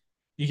them.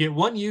 You get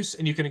one use,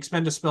 and you can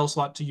expend a spell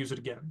slot to use it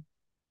again.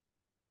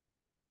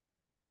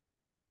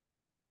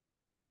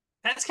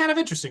 That's kind of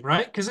interesting,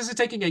 right? Because this is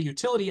taking a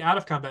utility out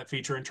of combat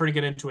feature and turning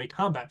it into a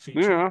combat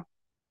feature. Yeah.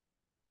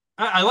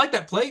 I like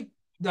that play.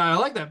 I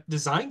like that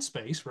design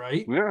space,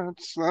 right? Yeah.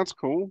 That's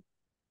cool.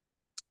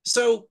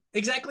 So,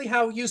 exactly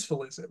how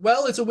useful is it?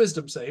 Well, it's a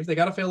wisdom save. They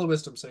got to fail a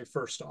wisdom save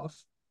first off.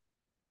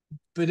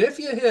 But if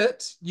you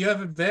hit, you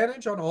have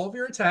advantage on all of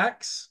your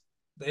attacks.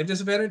 They have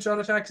disadvantage on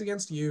attacks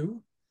against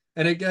you.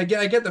 And I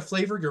get the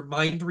flavor. You're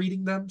mind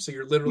reading them, so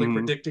you're literally Hmm.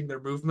 predicting their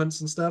movements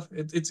and stuff.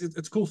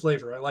 It's cool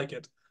flavor. I like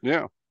it.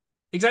 Yeah.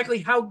 Exactly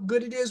how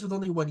good it is with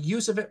only one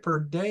use of it per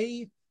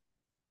day,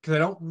 because I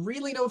don't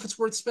really know if it's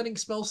worth spending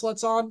spell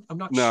slots on. I'm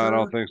not No, I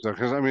don't sure. think so.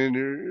 Because I mean,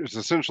 it's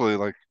essentially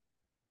like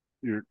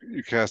you're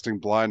casting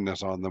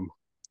blindness on them.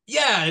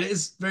 Yeah, it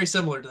is very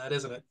similar to that,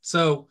 isn't it?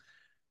 So,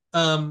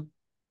 um,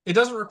 it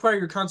doesn't require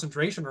your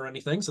concentration or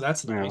anything, so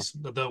that's Yeah. nice.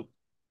 Though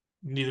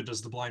neither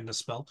does the blindness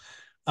spell.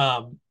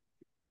 Um,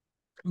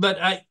 but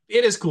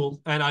it is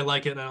cool, and I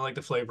like it, and I like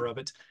the flavor of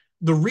it.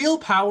 The real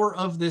power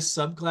of this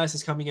subclass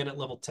is coming in at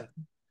level 10,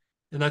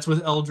 and that's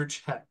with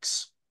Eldritch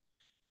Hex.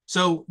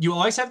 So you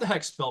always have the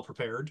Hex spell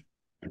prepared,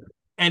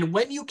 and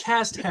when you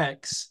cast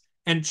Hex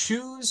and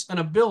choose an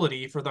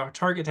ability for the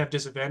target to have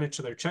disadvantage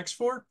to their checks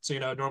for, so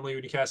normally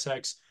when you cast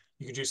Hex,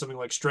 you can choose something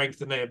like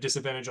Strength, and they have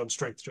disadvantage on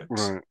Strength checks.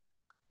 Right.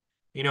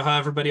 You know how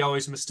everybody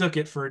always mistook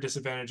it for a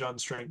disadvantage on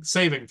Strength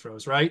saving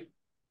throws, right?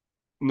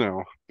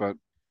 No, but I'll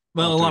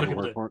Well, a lot take of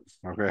your people word did.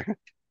 for it. Okay.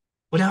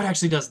 But now it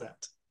actually does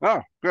that.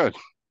 Oh, good.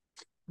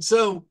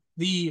 So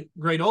the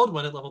Great Old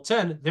One at level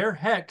 10, their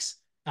Hex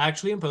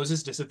actually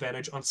imposes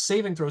disadvantage on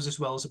saving throws as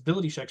well as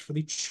ability checks for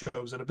the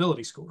chosen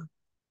ability score.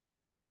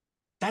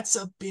 That's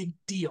a big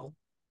deal.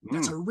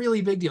 That's Mm. a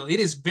really big deal. It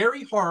is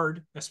very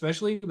hard,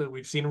 especially that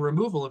we've seen a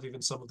removal of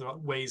even some of the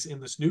ways in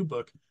this new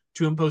book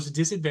to impose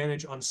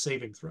disadvantage on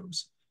saving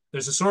throws.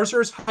 There's a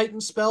Sorcerer's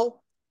Heightened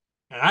spell,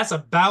 and that's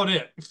about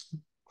it.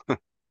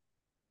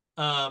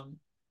 Um,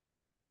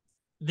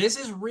 this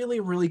is really,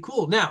 really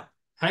cool. Now,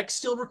 Hex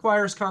still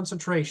requires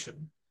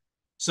concentration.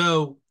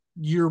 So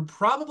you're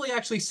probably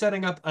actually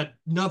setting up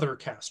another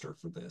caster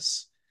for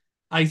this.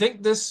 I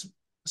think this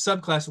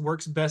subclass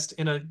works best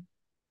in a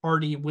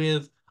party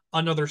with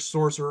another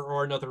sorcerer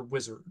or another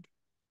wizard.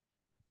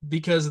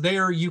 Because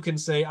there you can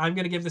say, I'm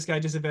going to give this guy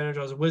disadvantage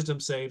on his wisdom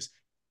saves,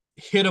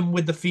 hit him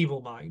with the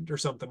feeble mind or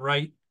something,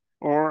 right?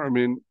 Or I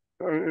mean,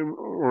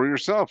 or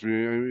yourself.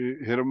 You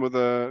hit them with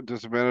a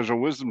disadvantage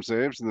on wisdom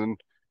saves, and then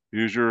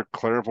use your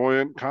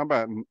clairvoyant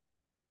combatant.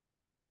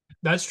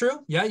 That's true.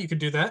 Yeah, you could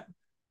do that.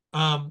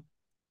 Um,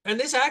 and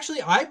this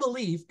actually, I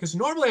believe, because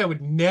normally I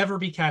would never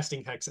be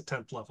casting Hex at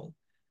 10th level.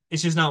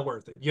 It's just not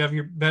worth it. You have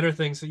your better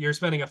things. So you're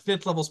spending a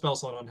 5th level spell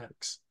slot on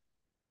Hex.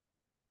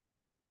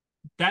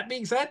 That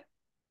being said,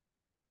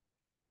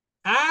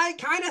 I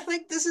kind of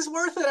think this is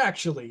worth it,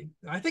 actually.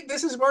 I think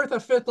this is worth a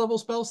 5th level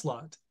spell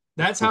slot.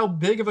 That's how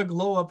big of a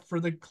glow up for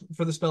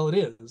the spell it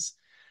is.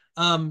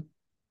 Um,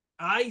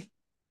 I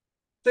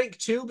think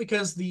too,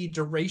 because the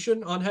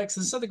duration on Hex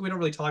is something we don't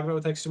really talk about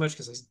with Hex too much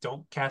because I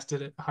don't cast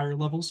it at higher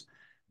levels.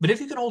 But if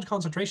you can hold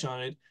concentration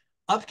on it,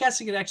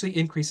 upcasting it actually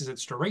increases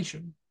its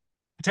duration,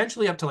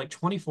 potentially up to like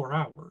 24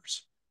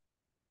 hours.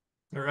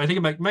 Or I think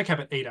it might cap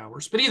at 8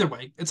 hours. But either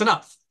way, it's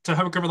enough to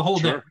have it cover the whole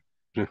day.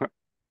 Sure.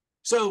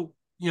 So,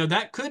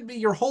 that could be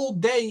your whole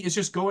day is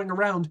just going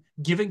around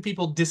giving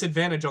people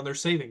disadvantage on their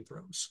saving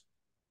throws.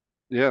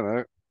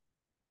 Yeah,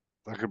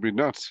 that could be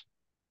nuts.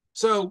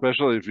 So,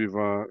 Especially if you've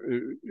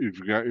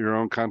got your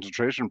own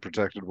concentration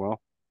protected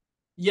well.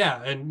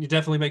 yeah, and you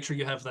definitely make sure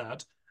you have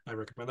that. I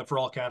recommend that for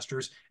all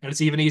casters. And it's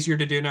even easier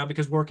to do now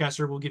because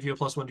Warcaster will give you a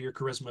 +1 to your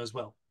charisma as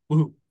well.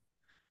 Woohoo.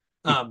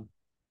 Um,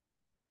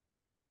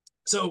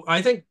 so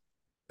I think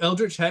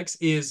Eldritch Hex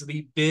is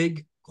the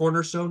big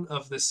cornerstone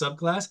of this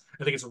subclass.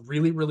 I think it's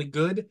really, really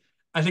good.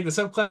 I think the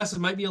subclasses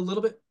might be a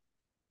little bit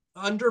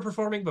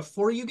underperforming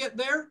before you get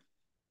there,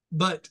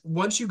 but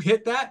once you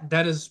hit that,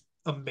 that is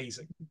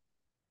amazing.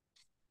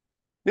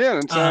 Yeah,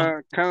 and it's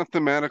Um, kind of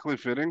thematically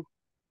fitting.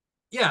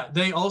 yeah,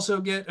 they also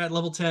get at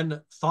level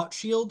 10 Thought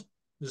Shield.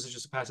 This is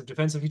just a passive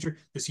defensive feature.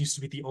 This used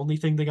to be the only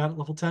thing they got at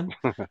level 10.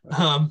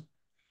 Um,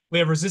 we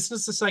have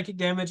resistance to psychic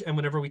damage, and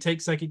whenever we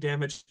take psychic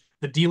damage,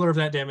 the dealer of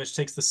that damage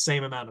takes the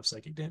same amount of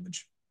psychic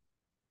damage.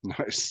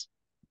 Nice.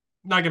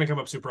 Not going to come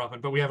up super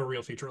often, but we have a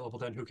real feature at level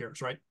 10. Who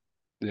cares, right?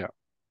 Yeah.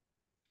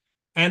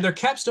 And their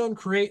capstone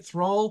create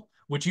thrall,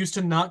 which used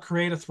to not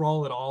create a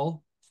thrall at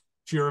all.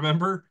 If you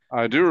remember,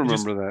 I do it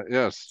just remember that.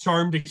 Yes.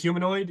 charmed a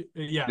humanoid.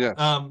 Yeah. Yes.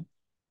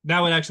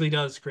 Now it actually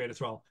does create a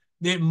thrall.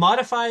 It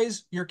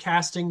modifies your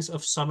castings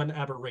of summon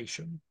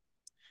aberration.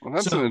 Well,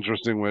 that's an So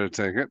interesting way to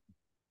take it.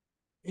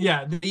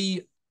 yeah,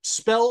 the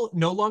spell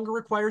no longer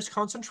requires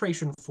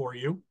concentration for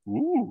you,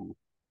 Ooh.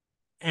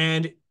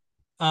 and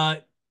uh,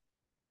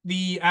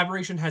 the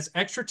aberration has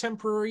extra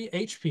temporary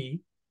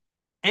HP,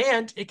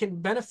 and it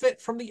can benefit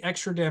from the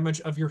extra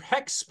damage of your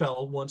hex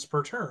spell once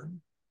per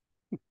turn.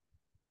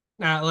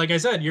 Now, like I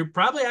said, you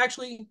probably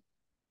actually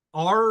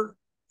are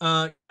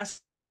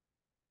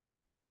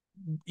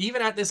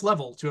even at this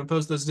level to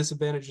impose those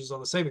disadvantages on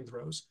the saving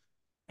throws.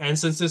 And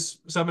since this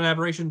summon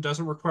aberration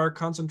doesn't require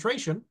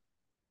concentration,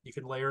 you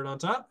can layer it on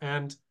top,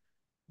 and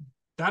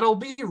that'll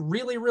be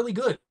really, really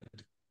good.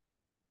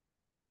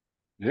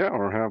 Yeah,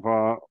 or have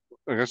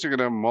I guess you could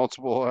have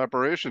multiple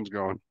apparitions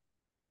going.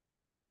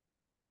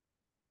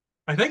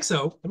 I think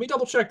so. Let me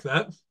double check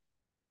that.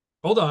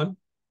 Hold on.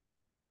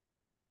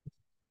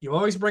 You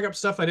always bring up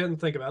stuff I didn't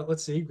think about.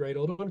 Let's see. Great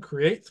old one.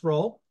 Create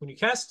Thrall. When you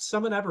cast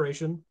Summon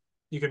Aberration,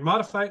 you can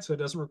modify it so it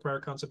doesn't require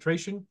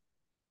concentration.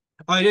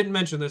 Oh, I didn't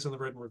mention this in the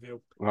written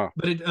review, Oh,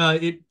 but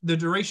the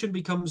duration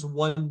becomes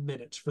 1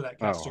 minute for that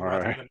oh, all casting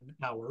rather right. than an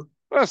hour.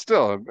 Well,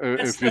 still,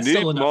 That's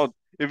still enough.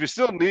 if you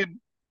still need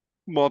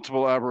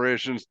multiple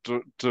aberrations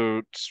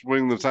to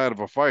swing the tide of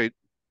a fight, I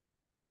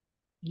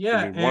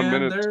Yeah, mean, one and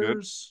minute's good.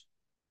 there's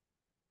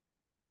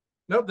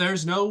nope,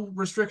 there's no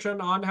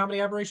restriction on how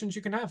many aberrations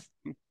you can have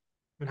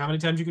and how many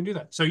times you can do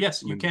that. So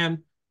yes, I you mean,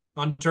 can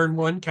on turn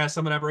one cast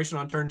summon aberration,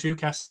 on turn two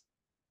cast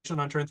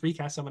on turn three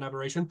cast summon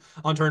aberration,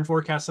 on turn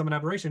four cast summon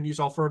aberration. Use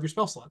all four of your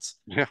spell slots,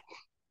 yeah,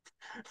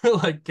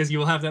 like because you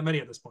will have that many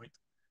at this point,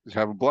 just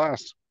have a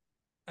blast.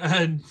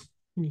 and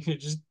you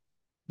just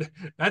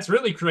that's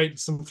really creating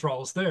some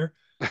thralls there.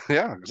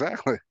 Yeah,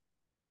 exactly.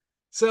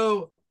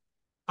 So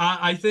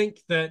I think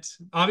that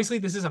obviously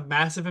this is a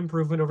massive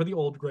improvement over the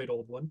old great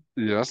old one.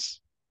 Yes.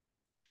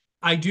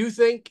 I do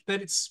think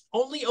that it's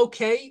only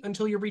okay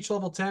until you reach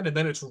level 10, and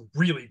then it's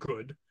really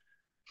good.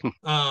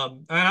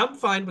 And I'm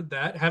fine with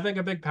that. Having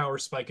a big power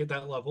spike at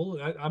that level,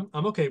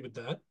 I'm okay with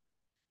that.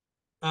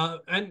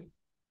 And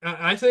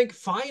I think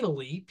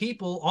finally,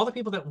 all the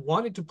people that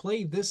wanted to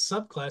play this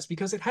subclass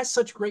because it has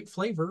such great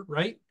flavor,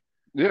 right?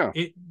 Yeah.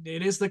 It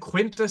is the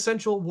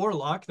quintessential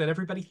warlock that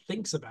everybody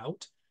thinks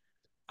about.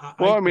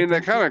 Well, I I mean, they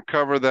think kind of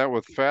cover that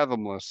with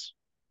Fathomless.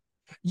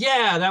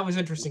 yeah, that was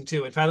interesting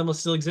too. And Fathomless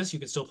still exists. You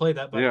can still play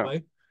that, by the Yeah.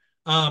 way.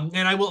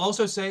 And I will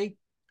also say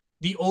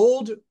the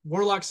old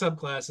warlock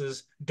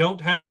subclasses don't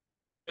have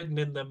written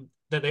in them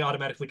that they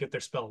automatically get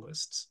their spell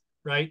lists,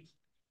 right?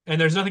 And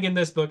there's nothing in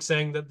this book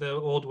saying that the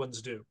old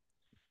ones do.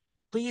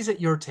 Please, at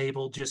your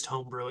table, just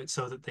homebrew it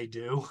so that they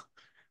do.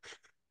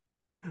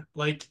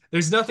 Like,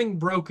 there's nothing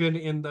broken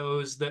in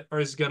those that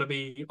is going to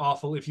be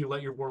awful if you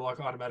let your warlock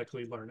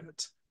automatically learn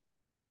it.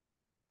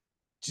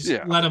 Just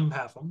Yeah. let them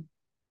have them.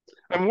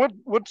 And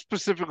what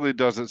specifically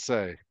does it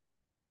say?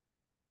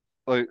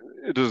 Like,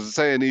 does it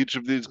say in each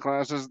of these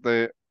classes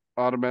they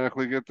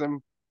automatically get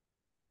them?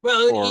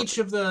 Well, in Or each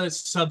of the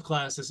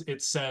subclasses,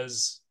 it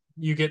says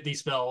you get these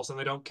spells, and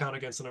they don't count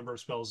against the number of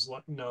spells.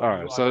 No, all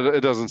you right, so it automatically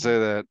get doesn't them. say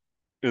that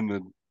in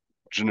the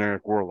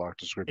generic Warlock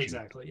description.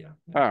 Exactly. Yeah.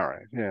 Yeah. All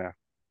right, yeah,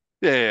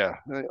 yeah,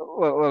 yeah.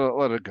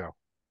 Let it go.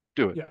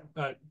 Do it.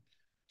 Yeah.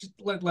 Just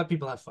let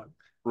people have fun.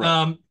 Right.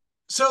 Um,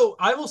 so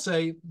I will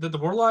say that the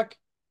Warlock,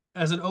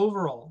 as an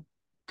overall,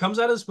 comes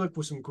out of this book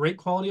with some great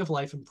quality of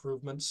life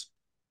improvements,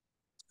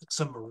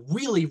 some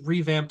really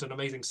revamped and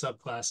amazing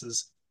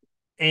subclasses,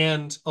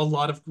 and a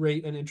lot of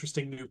great and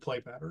interesting new play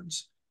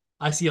patterns.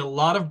 I see a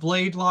lot of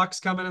blade locks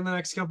coming in the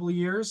next couple of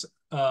years.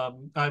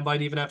 I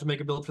might even have to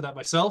make a build for that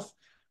myself.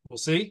 We'll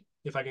see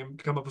if I can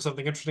come up with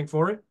something interesting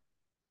for it.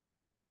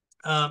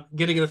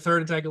 Getting a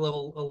third attack at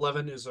level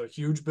 11 is a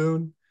huge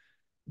boon.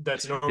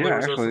 That's normally Yeah,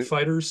 reserved for actually,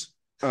 fighters.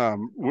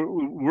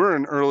 we're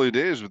in early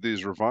days with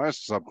these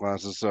revised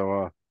subclasses,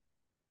 so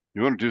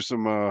you want to do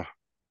some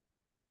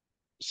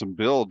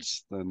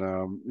builds,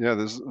 then yeah,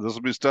 this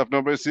will be stuff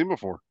nobody's seen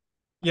before.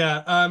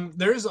 Yeah,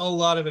 there's a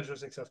lot of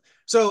interesting stuff.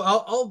 So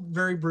I'll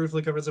very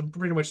briefly cover this. I'm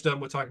pretty much done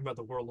with talking about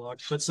the Warlock,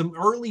 but some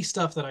early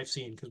stuff that I've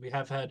seen because we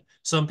have had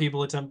some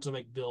people attempt to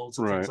make builds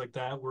and things Right. like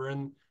that. We're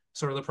in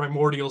sort of the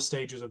primordial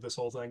stages of this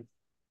whole thing.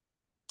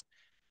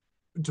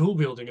 Dual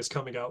wielding is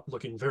coming out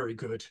looking very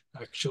good,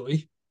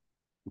 actually.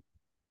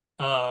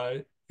 Uh,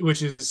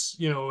 which is,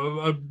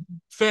 a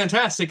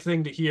fantastic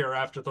thing to hear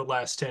after the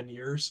last 10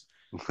 years.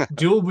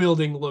 Dual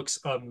wielding looks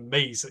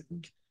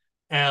amazing.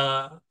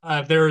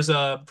 There's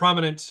a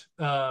prominent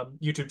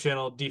YouTube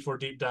channel, D4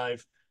 Deep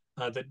Dive,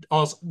 that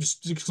also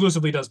just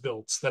exclusively does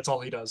builds. That's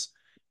all he does.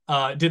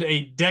 Did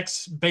a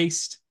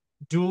dex-based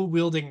dual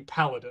wielding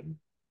paladin,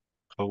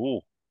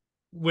 Cool.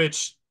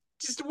 which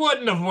just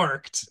wouldn't have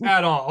worked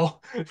at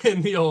all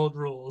in the old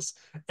rules,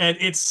 and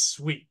it's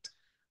sweet.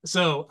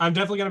 So I'm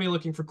definitely gonna be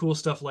looking for cool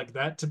stuff like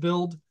that to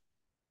build.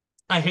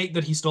 I hate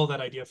that he stole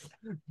that idea.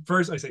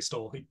 First, I say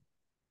stole. He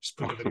just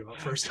put the video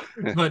out first,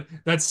 but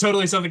that's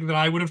totally something that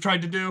I would have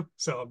tried to do.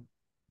 So I'm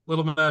a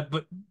little mad,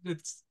 but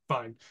it's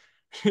fine.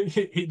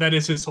 That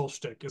is his whole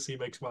shtick, is he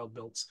makes wild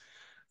builds.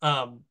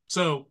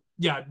 So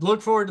yeah,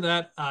 look forward to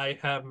that.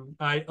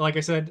 I like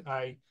I said,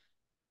 I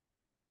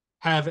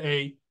have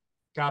a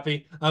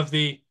copy of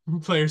the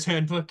player's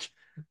handbook,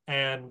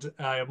 and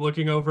I am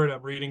looking over it.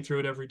 I'm reading through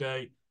it every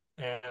day.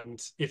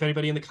 And if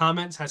anybody in the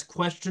comments has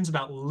questions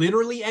about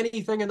literally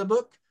anything in the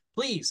book,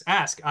 please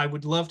ask. I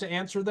would love to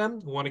answer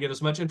them. I want to get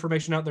as much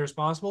information out there as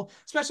possible,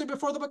 especially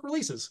before the book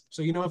releases,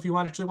 so you know if you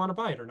actually want to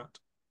buy it or not.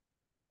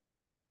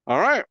 All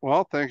right.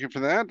 Well, thank you for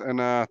that,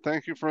 and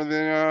thank you for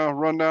the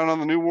rundown on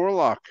the new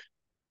Warlock.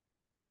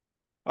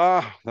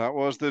 That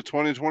was the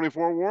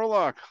 2024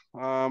 Warlock.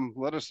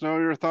 Let us know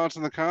your thoughts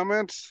in the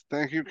comments.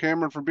 Thank you,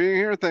 Cameron, for being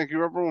here. Thank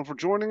you, everyone, for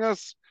joining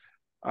us.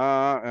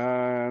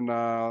 And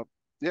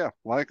yeah,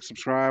 like,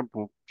 subscribe.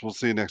 We'll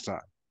see you next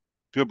time.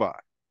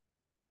 Goodbye.